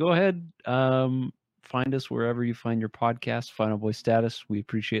 go ahead. Find us wherever you find your podcast, Final Boy Status. We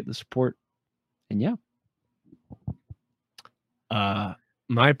appreciate the support. And yeah.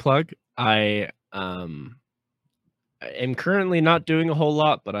 My plug, I am currently not doing a whole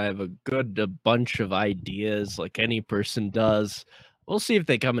lot, but I have a bunch of ideas like any person does. We'll see if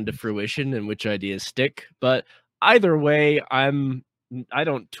they come into fruition and which ideas stick. But either way, I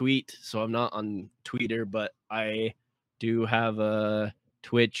don't tweet, so I'm not on Twitter, but I do have a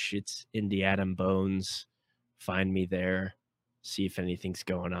Twitch. It's Indie Adam Bones. Find me there. See if anything's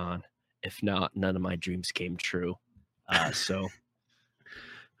going on. If not, none of my dreams came true. So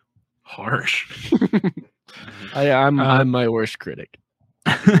Harsh. I'm my worst critic.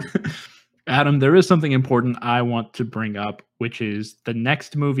 Adam, there is something important I want to bring up, which is the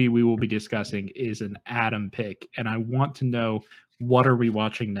next movie we will be discussing is an Adam pick, and I want to know, what are we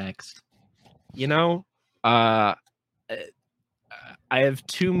watching next? You know, I have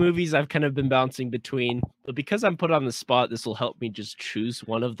two movies I've kind of been bouncing between, but because I'm put on the spot, this will help me just choose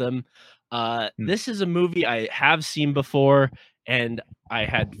one of them. This is a movie I have seen before, and I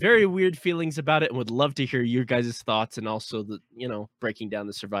had very weird feelings about it and would love to hear your guys' thoughts, and also breaking down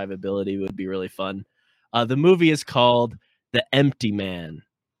the survivability would be really fun. The movie is called The Empty Man.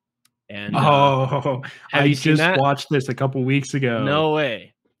 And I you seen just that? watched this a couple weeks ago. No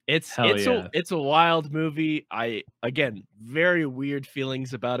way. It's yeah. a wild movie. Again, very weird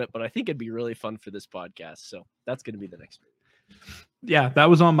feelings about it, but I think it'd be really fun for this podcast. So that's going to be the next movie. Yeah, that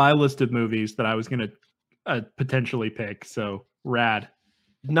was on my list of movies that I was going to potentially pick. So rad.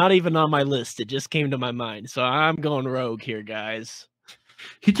 Not even on my list. It just came to my mind. So I'm going rogue here, guys.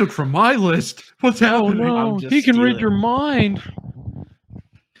 He took from my list. What's happening? Oh no, he can read your mind.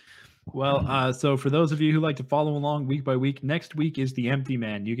 Well, so for those of you who like to follow along week by week, next week is The Empty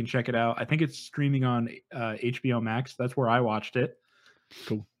Man. You can check it out. I think it's streaming on HBO Max. That's where I watched it.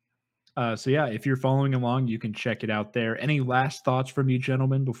 Cool. So yeah, if you're following along, you can check it out there. Any last thoughts from you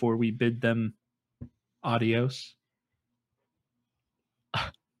gentlemen before we bid them adios?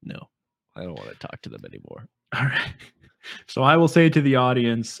 No, I don't want to talk to them anymore. All right. So I will say to the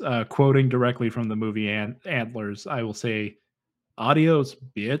audience, quoting directly from the movie Antlers, I will say, adios,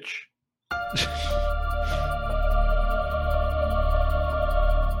 bitch.